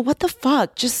like, girl, what the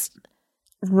fuck? Just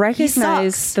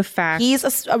Recognize sucks. the fact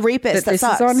he's a rapist. that this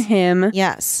sucks. is on him.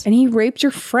 Yes. And he raped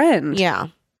your friend. Yeah.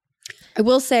 I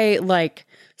will say, like,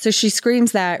 so she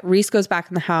screams that. Reese goes back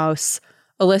in the house.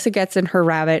 Alyssa gets in her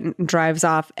rabbit and drives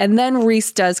off. And then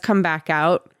Reese does come back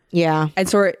out. Yeah. And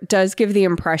so it does give the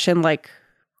impression like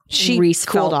She Reese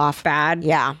cooled felt off. bad.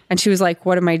 Yeah. And she was like,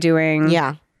 what am I doing?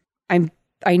 Yeah.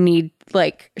 I need,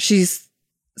 like,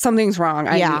 something's wrong.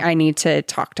 I need to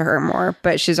talk to her more,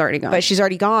 but she's already gone. But she's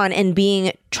already gone and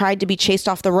tried to be chased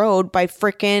off the road by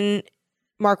frickin'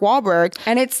 Mark Wahlberg.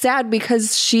 And it's sad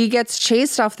because she gets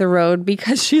chased off the road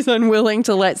because she's unwilling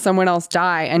to let someone else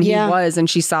die. And he was, and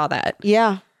she saw that.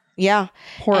 Yeah. Yeah.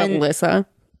 Poor Alyssa.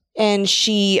 And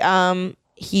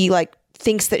he like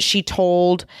thinks that she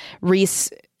told Reese,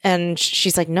 and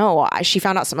she's like, no, she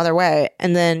found out some other way.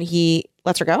 And then he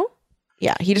lets her go.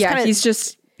 Yeah. He just kinda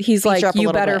he's like, her up a you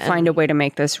little better bit find a way to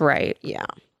make this right. Yeah.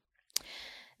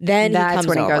 Then That's he comes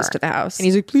when he over, goes to the house. and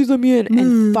he's like, please let me in.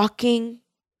 And fucking,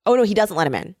 oh no, he doesn't let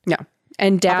him in. No.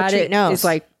 And Papa Treat Dad knows. is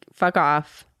like, fuck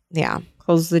off. Yeah.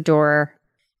 Closes the door.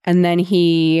 And then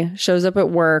he shows up at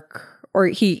work, or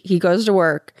he goes to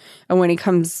work. And when he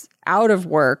comes out of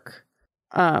work,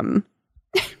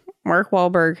 Mark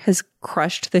Wahlberg has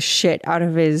crushed the shit out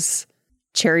of his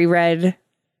cherry red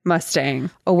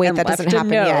Mustang. Oh wait, and that doesn't left a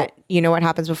happen note. yet. You know what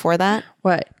happens before that?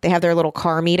 What? They have their little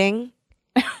car meeting,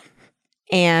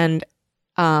 and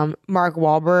Mark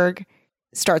Wahlberg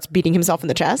starts beating himself in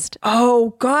the chest.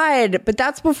 Oh God! But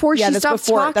that's before she stopped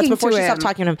talking That's before to she him. stopped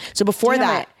talking to him. So before Damn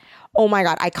that, it. oh my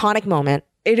God, iconic moment.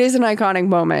 It is an iconic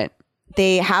moment.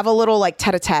 They have a little like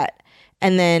tete-a-tete,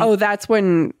 and then Oh, that's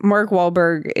when Mark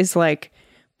Wahlberg is like,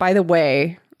 by the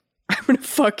way, I'm gonna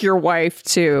fuck your wife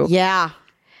too. yeah,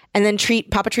 and then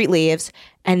Papa Treat leaves,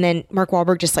 and then Mark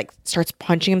Wahlberg just like starts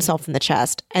punching himself in the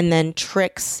chest, and then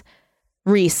tricks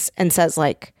Reese and says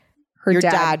like, Her your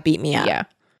dad beat me up. Yeah.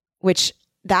 Which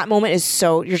that moment is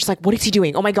so, you're just like, what is he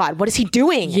doing? Oh my God, what is he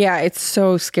doing? Yeah, it's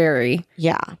so scary.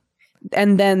 Yeah.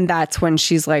 And then that's when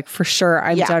she's like, for sure,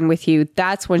 I'm done with you.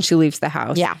 That's when she leaves the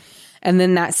house. Yeah. And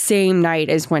then that same night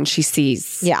is when she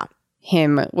sees Yeah.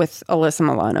 him with Alyssa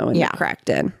Milano in the cracked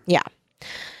in. Yeah.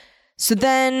 So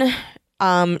then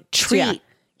Treat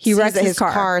he sees wrecks that his his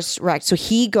car. car's wrecked. So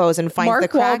he goes and finds the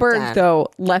Mark cracked Wahlberg, in. though,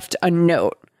 left a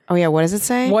note. Oh yeah, what does it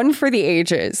say? One for the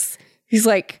ages. He's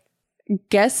like,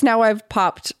 guess now I've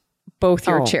popped both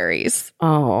your Oh. cherries.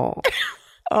 Oh.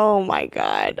 Oh my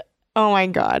God. Oh my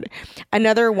God.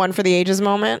 Another one for the ages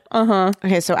moment. Uh-huh.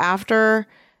 Okay, so after,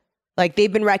 like,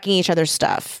 they've been wrecking each other's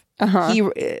stuff. Uh-huh.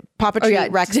 Papa Treat yeah,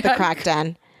 wrecks the Dad- crack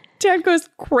den. Dad goes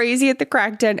crazy at the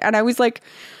crack den, and I was like,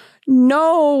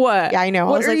 no. Yeah, I know.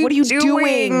 I was like, what are you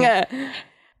doing?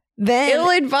 Then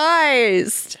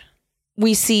Ill-advised.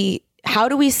 we see, how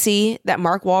do we see that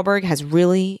Mark Wahlberg has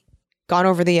really gone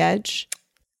over the edge?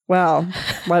 Well,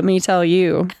 let me tell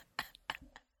you.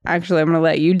 Actually, I'm going to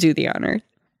let you do the honor.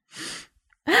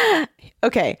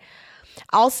 Okay,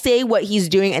 I'll say what he's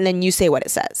doing and then you say what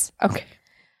it says. Okay.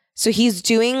 So he's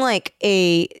doing like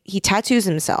he tattoos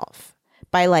himself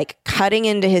by like cutting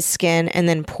into his skin and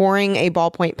then pouring a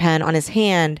ballpoint pen on his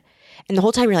hand. And the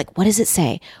whole time you're like, what does it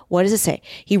say? What does it say?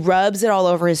 He rubs it all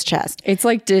over his chest. It's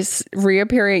like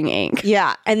reappearing ink.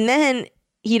 Yeah. And then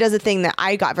he does a thing that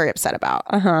I got very upset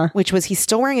about, which was he's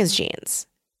still wearing his jeans.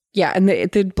 Yeah, and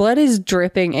the blood is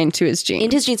dripping into his jeans.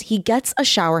 Into his jeans. He gets a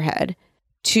shower head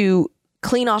to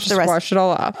clean off the Just rest wash it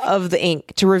all off. of the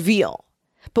ink to reveal.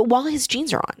 But while his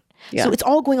jeans are on. Yeah. So it's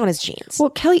all going on his jeans. Well,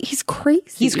 Kelly, he's crazy.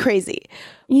 He's crazy.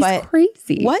 He's but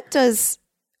crazy. What does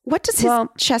his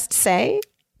chest say?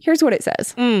 Here's what it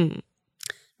says.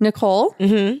 Nicole,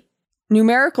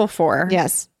 numerical 4,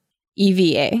 Yes.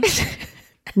 EVA.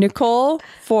 Nicole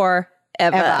for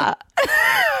Eva.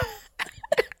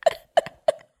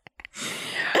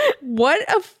 What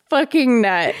a fucking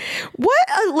nut. What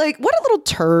a little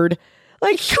turd.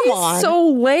 Like, come He's on. so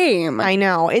lame. I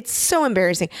know. It's so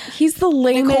embarrassing. He's the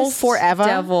lamest Nicole for Eva?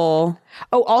 devil.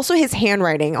 Oh, also his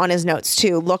handwriting on his notes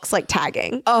too looks like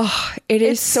tagging. Oh, it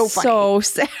is so funny. so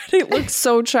sad. It looks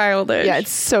so childish. Yeah,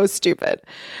 it's so stupid.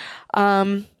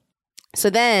 So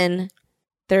then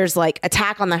there's like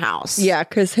attack on the house. Yeah,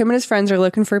 because him and his friends are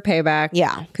looking for payback.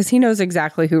 Yeah. Because he knows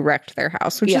exactly who wrecked their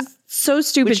house, which is so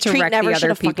stupid Which to Treat wreck never the should other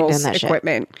have fucking people's done that shit.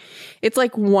 equipment. It's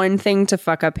like one thing to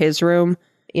fuck up his room.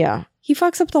 Yeah. He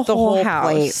fucks up the whole house.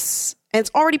 place. And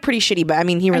it's already pretty shitty, but I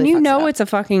mean, he really And you fucks know it up. it's a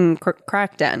fucking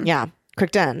crack den. Yeah.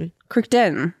 Crichton.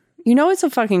 Crichton. You know it's a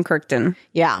fucking Crichton.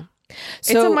 Yeah.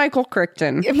 It's a Michael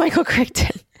Crichton. Michael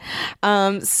Crichton.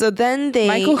 So then they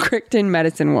Michael Crichton,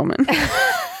 medicine woman.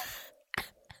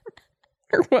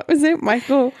 Or what was it?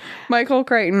 Michael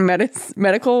Crichton,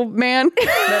 medical man?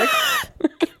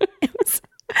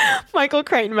 Michael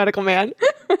Crichton, medical man.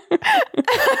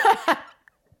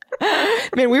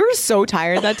 Man, we were so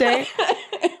tired that day.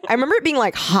 I remember it being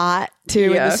like hot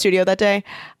too in the studio that day.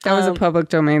 That was a public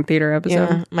domain theater episode.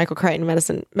 Yeah, Michael Crichton,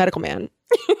 medical man.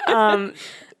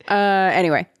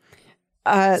 Anyway.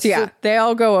 So yeah, they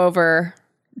all go over.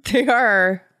 They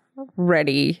are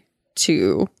ready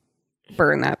to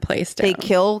burn that place down. They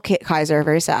kill Kaiser.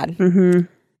 Very sad. Luckily,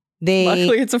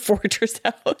 Luckily, it's a fortress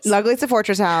house. it's a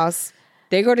fortress house.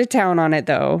 They go to town on it,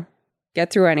 though.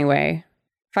 Get through anyway.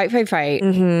 Fight.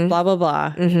 Blah, blah,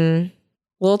 blah.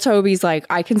 Little Toby's like,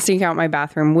 I can sneak out my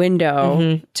bathroom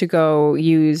window to go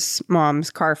use mom's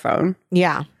car phone.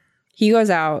 Yeah. He goes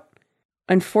out.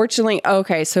 Unfortunately,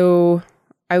 okay, so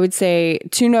I would say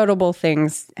 2 notable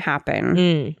things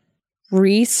happen.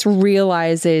 Reese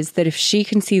realizes that if she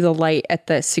can see the light at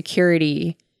the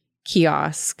security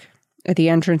kiosk at the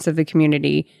entrance of the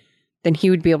community, then he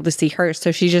would be able to see her.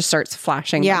 So she just starts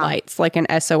flashing the lights like an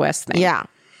SOS thing. Yeah.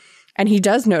 And he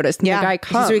does notice. And the guy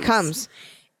comes. So he comes.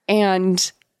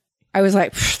 And I was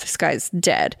like, this guy's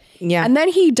dead. Yeah. And then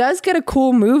he does get a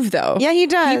cool move, though. Yeah, he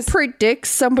does. He predicts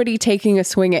somebody taking a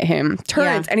swing at him,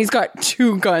 turns, and he's got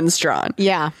 2 guns drawn.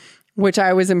 Yeah. Which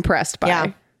I was impressed by.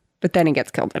 Yeah. But then he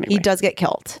gets killed anyway. He does get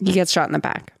killed. He gets shot in the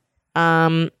back.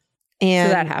 And So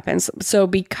that happens. So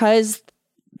because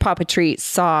Papa Treat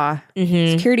saw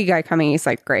security guy coming, he's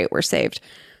like, great, we're saved.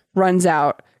 Runs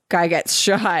out. Guy gets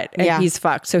shot and he's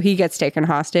fucked. So he gets taken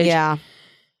hostage. Yeah.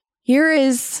 Here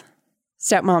is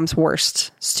stepmom's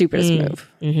worst, stupidest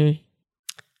move.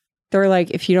 They're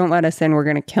like, if you don't let us in, we're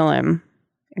going to kill him.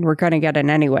 And we're going to get in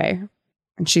anyway.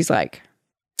 And she's like,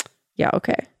 yeah,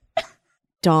 okay.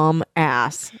 Dumb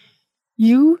ass.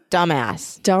 You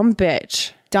Dumbass. dumb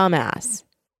bitch. Dumbass.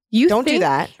 You Don't do think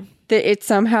that. that it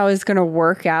somehow is going to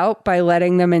work out by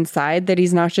letting them inside, that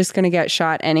he's not just going to get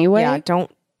shot anyway. Yeah,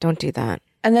 don't do that.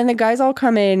 And then the guys all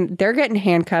come in. They're getting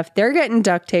handcuffed. They're getting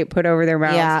duct tape put over their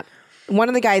mouths. Yeah. One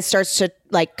of the guys starts to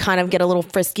like kind of get a little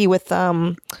frisky with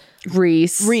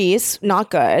Reese.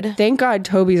 Not good. Thank God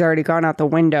Toby's already gone out the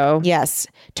window. Yes.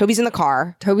 Toby's in the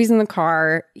car. Toby's in the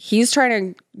car. He's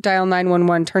trying to dial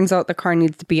 911. Turns out the car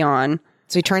needs to be on.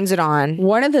 So he turns it on.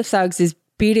 One of the thugs is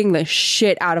beating the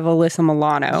shit out of Alyssa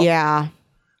Milano. Yeah.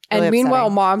 And Really meanwhile,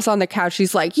 upsetting. mom's on the couch.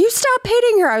 She's like, you stop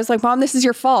hitting her. I was like, Mom, this is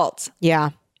your fault.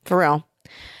 Yeah, for real.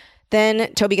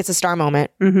 Then Toby gets a star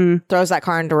moment, throws that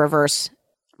car into reverse,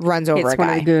 runs over It's a one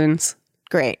of guy. the goons.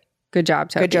 Great. Good job,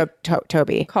 Toby. Good job,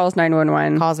 Toby. Calls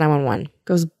 911. Calls 911.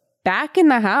 Goes back in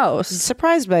the house.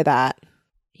 Surprised by that.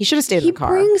 He should have stayed in He the car.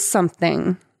 brings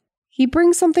something. He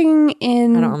brings something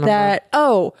in I don't remember. that.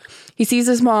 Oh, he sees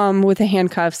his mom with the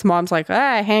handcuffs. Mom's like,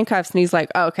 handcuffs. And he's like,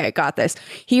 okay, got this.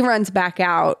 He runs back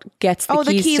out, gets the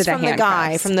keys to the from the handcuffs.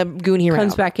 guy, from the goon he ran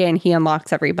Comes over. back in. He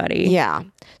unlocks everybody. Yeah.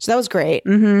 So that was great.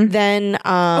 Then,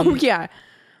 Oh, yeah.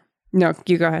 No,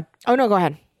 you go ahead. oh no, go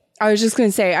ahead. I was just going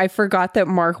to say, I forgot that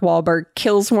Mark Wahlberg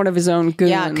kills one of his own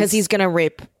goons. Yeah, because he's going to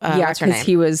rape, yeah, what's her because name?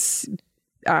 he was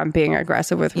being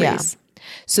aggressive with Yeah. Reese.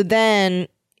 So then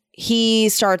he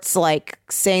starts like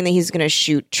saying that he's going to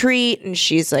shoot Treat, and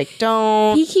she's like,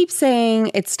 don't. He keeps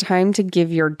saying it's time to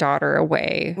give your daughter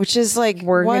away. Which is like,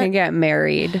 We're what? going to get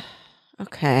married,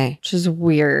 Okay. which is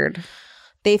weird.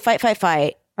 They fight.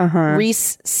 Uh-huh.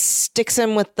 Reese sticks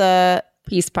him with the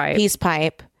Peace pipe. peace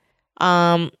pipe,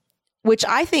 which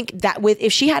I think that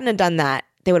if she hadn't have done that,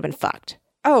 they would have been fucked.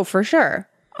 Oh, for sure.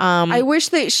 I wish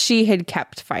that she had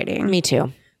kept fighting, Me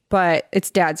too. but it's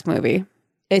Dad's movie.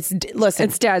 Listen,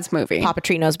 It's Dad's movie. Papa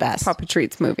Treat knows best. Papa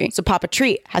Treat's movie. So Papa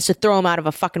Treat has to throw him out of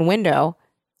a fucking window,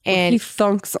 and He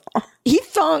thunks. he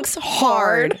thunks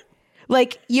hard.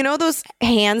 Like, you know those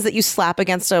hands that you slap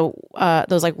against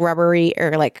those like rubbery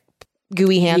or like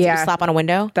gooey hands that Yeah. you slap on a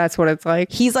window? That's what it's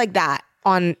like. He's like that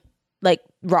on like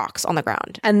rocks on the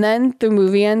ground. And then the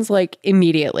movie ends like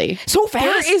immediately. So fast.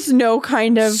 There is no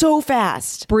kind of so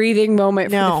fast. breathing moment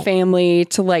for No. the family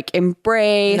to like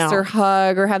embrace No. or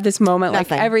hug or have this moment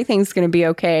Nothing. like everything's going to be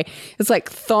okay. It's like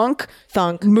thunk,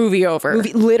 Thunk. movie over.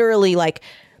 Literally like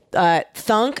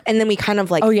thunk, and then we kind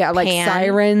of like Oh yeah, like pan.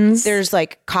 sirens. There's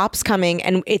like cops coming,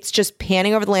 and it's just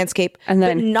panning over the landscape, And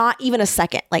then- but not even a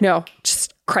second. Like no,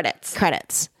 just credits.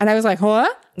 credits. And I was like,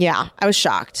 what? Yeah, I was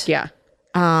shocked. Yeah.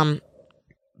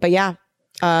 But yeah,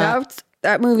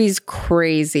 That movie's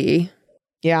crazy.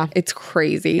 yeah, It's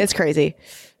crazy. it's crazy.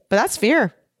 But that's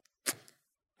Fear.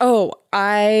 Oh,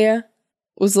 I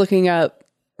was looking up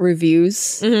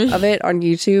reviews of it on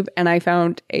YouTube, and I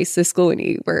found a Siskel and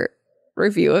Ebert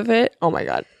review of it. Oh my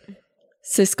god.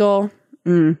 Siskel,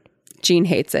 Gene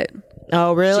hates it.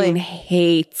 Oh really? Gene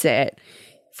hates it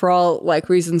for all like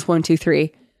reasons 1, 2,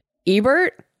 3.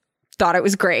 Ebert thought it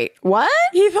was great. What?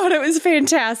 He thought it was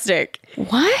fantastic.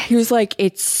 What? He was like,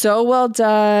 it's so well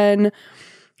done.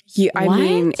 I What?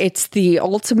 mean, it's the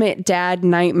ultimate dad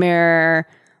nightmare,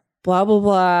 blah, blah,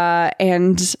 blah.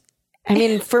 And I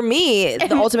mean, for me,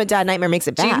 the ultimate dad nightmare makes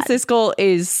it Gene bad. Siskel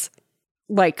is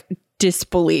like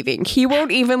disbelieving. He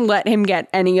won't even let him get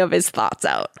any of his thoughts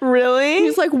out. Really?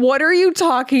 He's like, what are you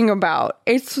talking about?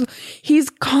 He's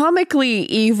comically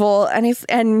evil, and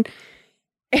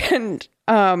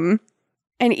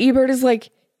Ebert is like,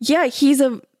 yeah, he's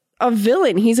a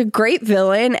villain. He's a great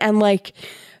villain. And like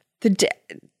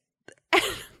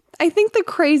I think the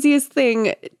craziest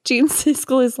thing, Gene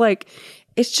Siskel is like,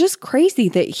 it's just crazy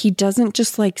that he doesn't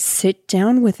just like sit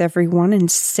down with everyone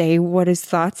and say what his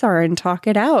thoughts are and talk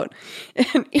it out.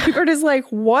 And Ebert is like,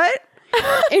 what?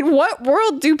 In what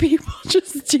world do people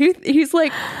just do? He's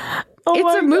like,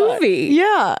 it's a movie.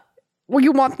 Yeah. Well,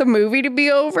 you want the movie to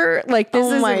be over? Like, this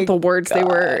Oh my isn't the words they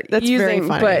were God. That's very using,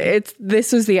 funny. but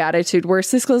this was the attitude where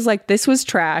Siskel's like, this was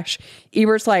trash.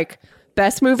 Ebert's like,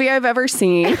 best movie I've ever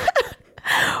seen.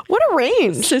 What a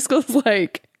range. Siskel's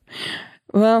like,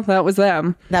 well, that was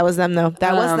them. That was them, though.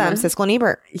 That was them, Siskel and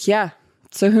Ebert. Yeah.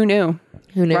 So who knew?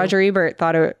 Who knew? Roger Ebert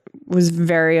thought it was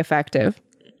very effective.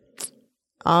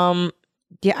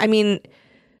 Yeah, I mean,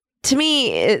 to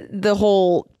me, the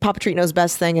whole Papa Treat knows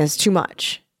best thing is too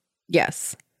much.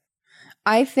 Yes.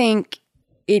 I think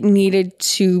it needed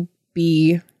to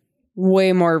be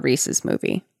way more Reese's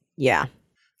movie. Yeah.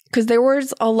 Because there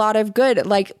was a lot of good.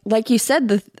 Like you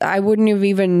said, I wouldn't have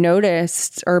even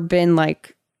noticed or been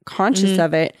like conscious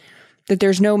of it, that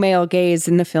there's no male gaze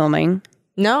in the filming.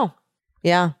 No.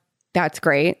 Yeah. That's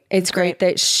great. It's great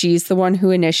that she's the one who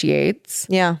initiates.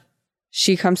 Yeah.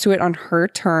 She comes to it on her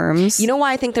terms. You know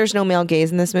why I think there's no male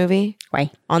gaze in this movie? Why?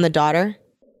 On the daughter?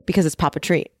 Because it's Papa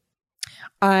Treat.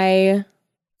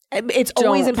 It's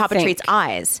always in Papa Treat's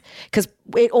eyes. Because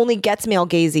it only gets male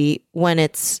gazy when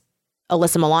it's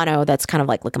Alyssa Milano that's kind of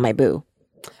like, look at my boo.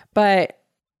 But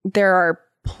there are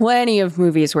plenty of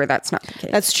movies where that's not the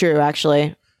case. That's true,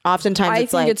 actually. Oftentimes I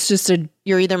it's think like, it's just a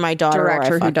you're either my daughter or I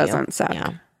director fuck who you. doesn't suck.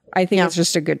 Yeah. I think it's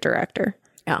just a good director.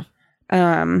 Yeah.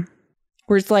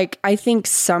 Whereas, like, I think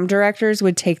some directors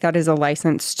would take that as a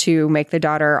license to make the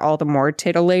daughter all the more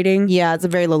titillating. Yeah, it's a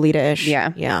very Lolita-ish.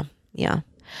 Yeah. Yeah.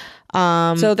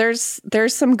 So there's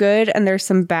some good and there's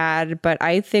some bad, but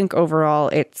I think overall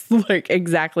it's like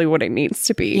exactly what it needs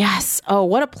to be. Yes. Oh,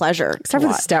 what a pleasure. Except for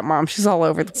the stepmom. She's all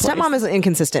over the place. Stepmom is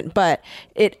inconsistent, but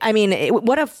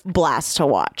what a blast to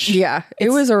watch. Yeah,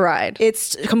 it was a ride.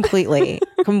 It's completely.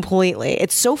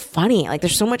 It's so funny. Like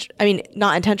there's so much, I mean,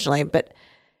 not intentionally, but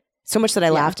so much that I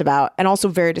laughed about, and also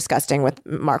very disgusting with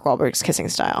Mark Wahlberg's kissing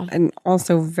style. And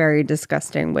also very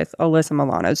disgusting with Alyssa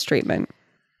Milano's treatment.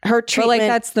 Her treatment. But like,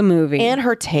 that's the movie. And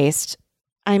her taste.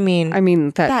 I mean,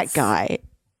 that guy.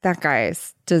 That guy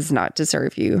does not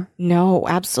deserve you. No,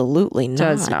 absolutely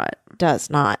not. Does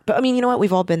not. But I mean, you know what?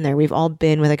 We've all been there. We've all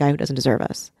been with a guy who doesn't deserve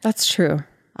us. That's true.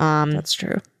 That's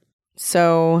true.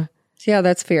 So yeah,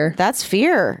 that's Fear. That's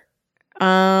Fear.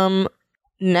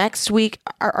 Next week,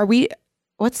 are we...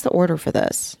 What's the order for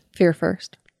this? Fear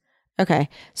first. Okay.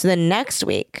 So then next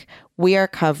week, we are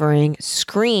covering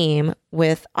Scream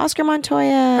with Oscar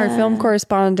Montoya. Our film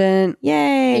correspondent.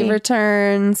 Yay. He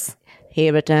returns.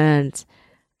 Thank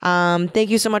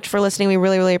you so much for listening. We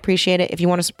really, really appreciate it. If you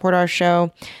want to support our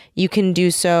show, you can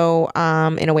do so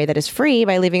in a way that is free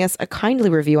by leaving us a kindly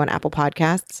review on Apple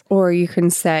Podcasts. Or you can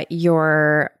set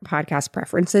your podcast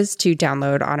preferences to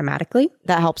download automatically.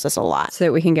 That helps us a lot. So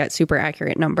that we can get super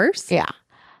accurate numbers. Yeah.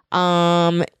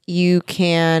 You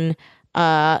can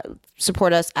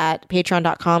support us at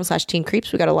patreon.com/Teen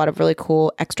Creeps. We got a lot of really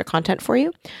cool extra content for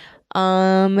you.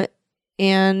 And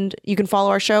you can follow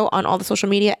our show on all the social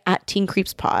media at Teen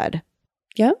Creeps Pod.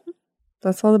 Yep.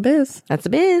 That's all the biz. That's the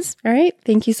biz. All right.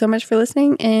 Thank you so much for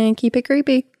listening and keep it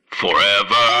creepy.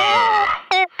 Forever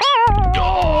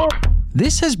Dog.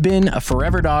 This has been a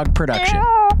Forever Dog production.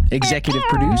 Executive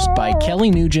produced by Kelly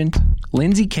Nugent,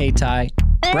 Lindsay Katai,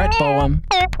 Brett Boehm,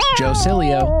 Joe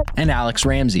Cilio, and Alex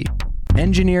Ramsey.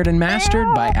 Engineered and mastered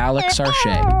by Alex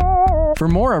Sarche. For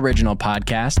more original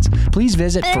podcasts, please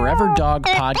visit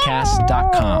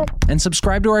foreverdogpodcast.com and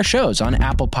subscribe to our shows on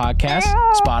Apple Podcasts,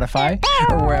 Spotify,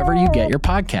 or wherever you get your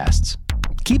podcasts.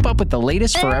 Keep up with the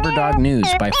latest Forever Dog news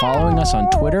by following us on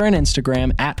Twitter and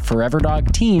Instagram at Forever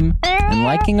Dog Team and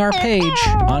liking our page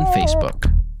on Facebook.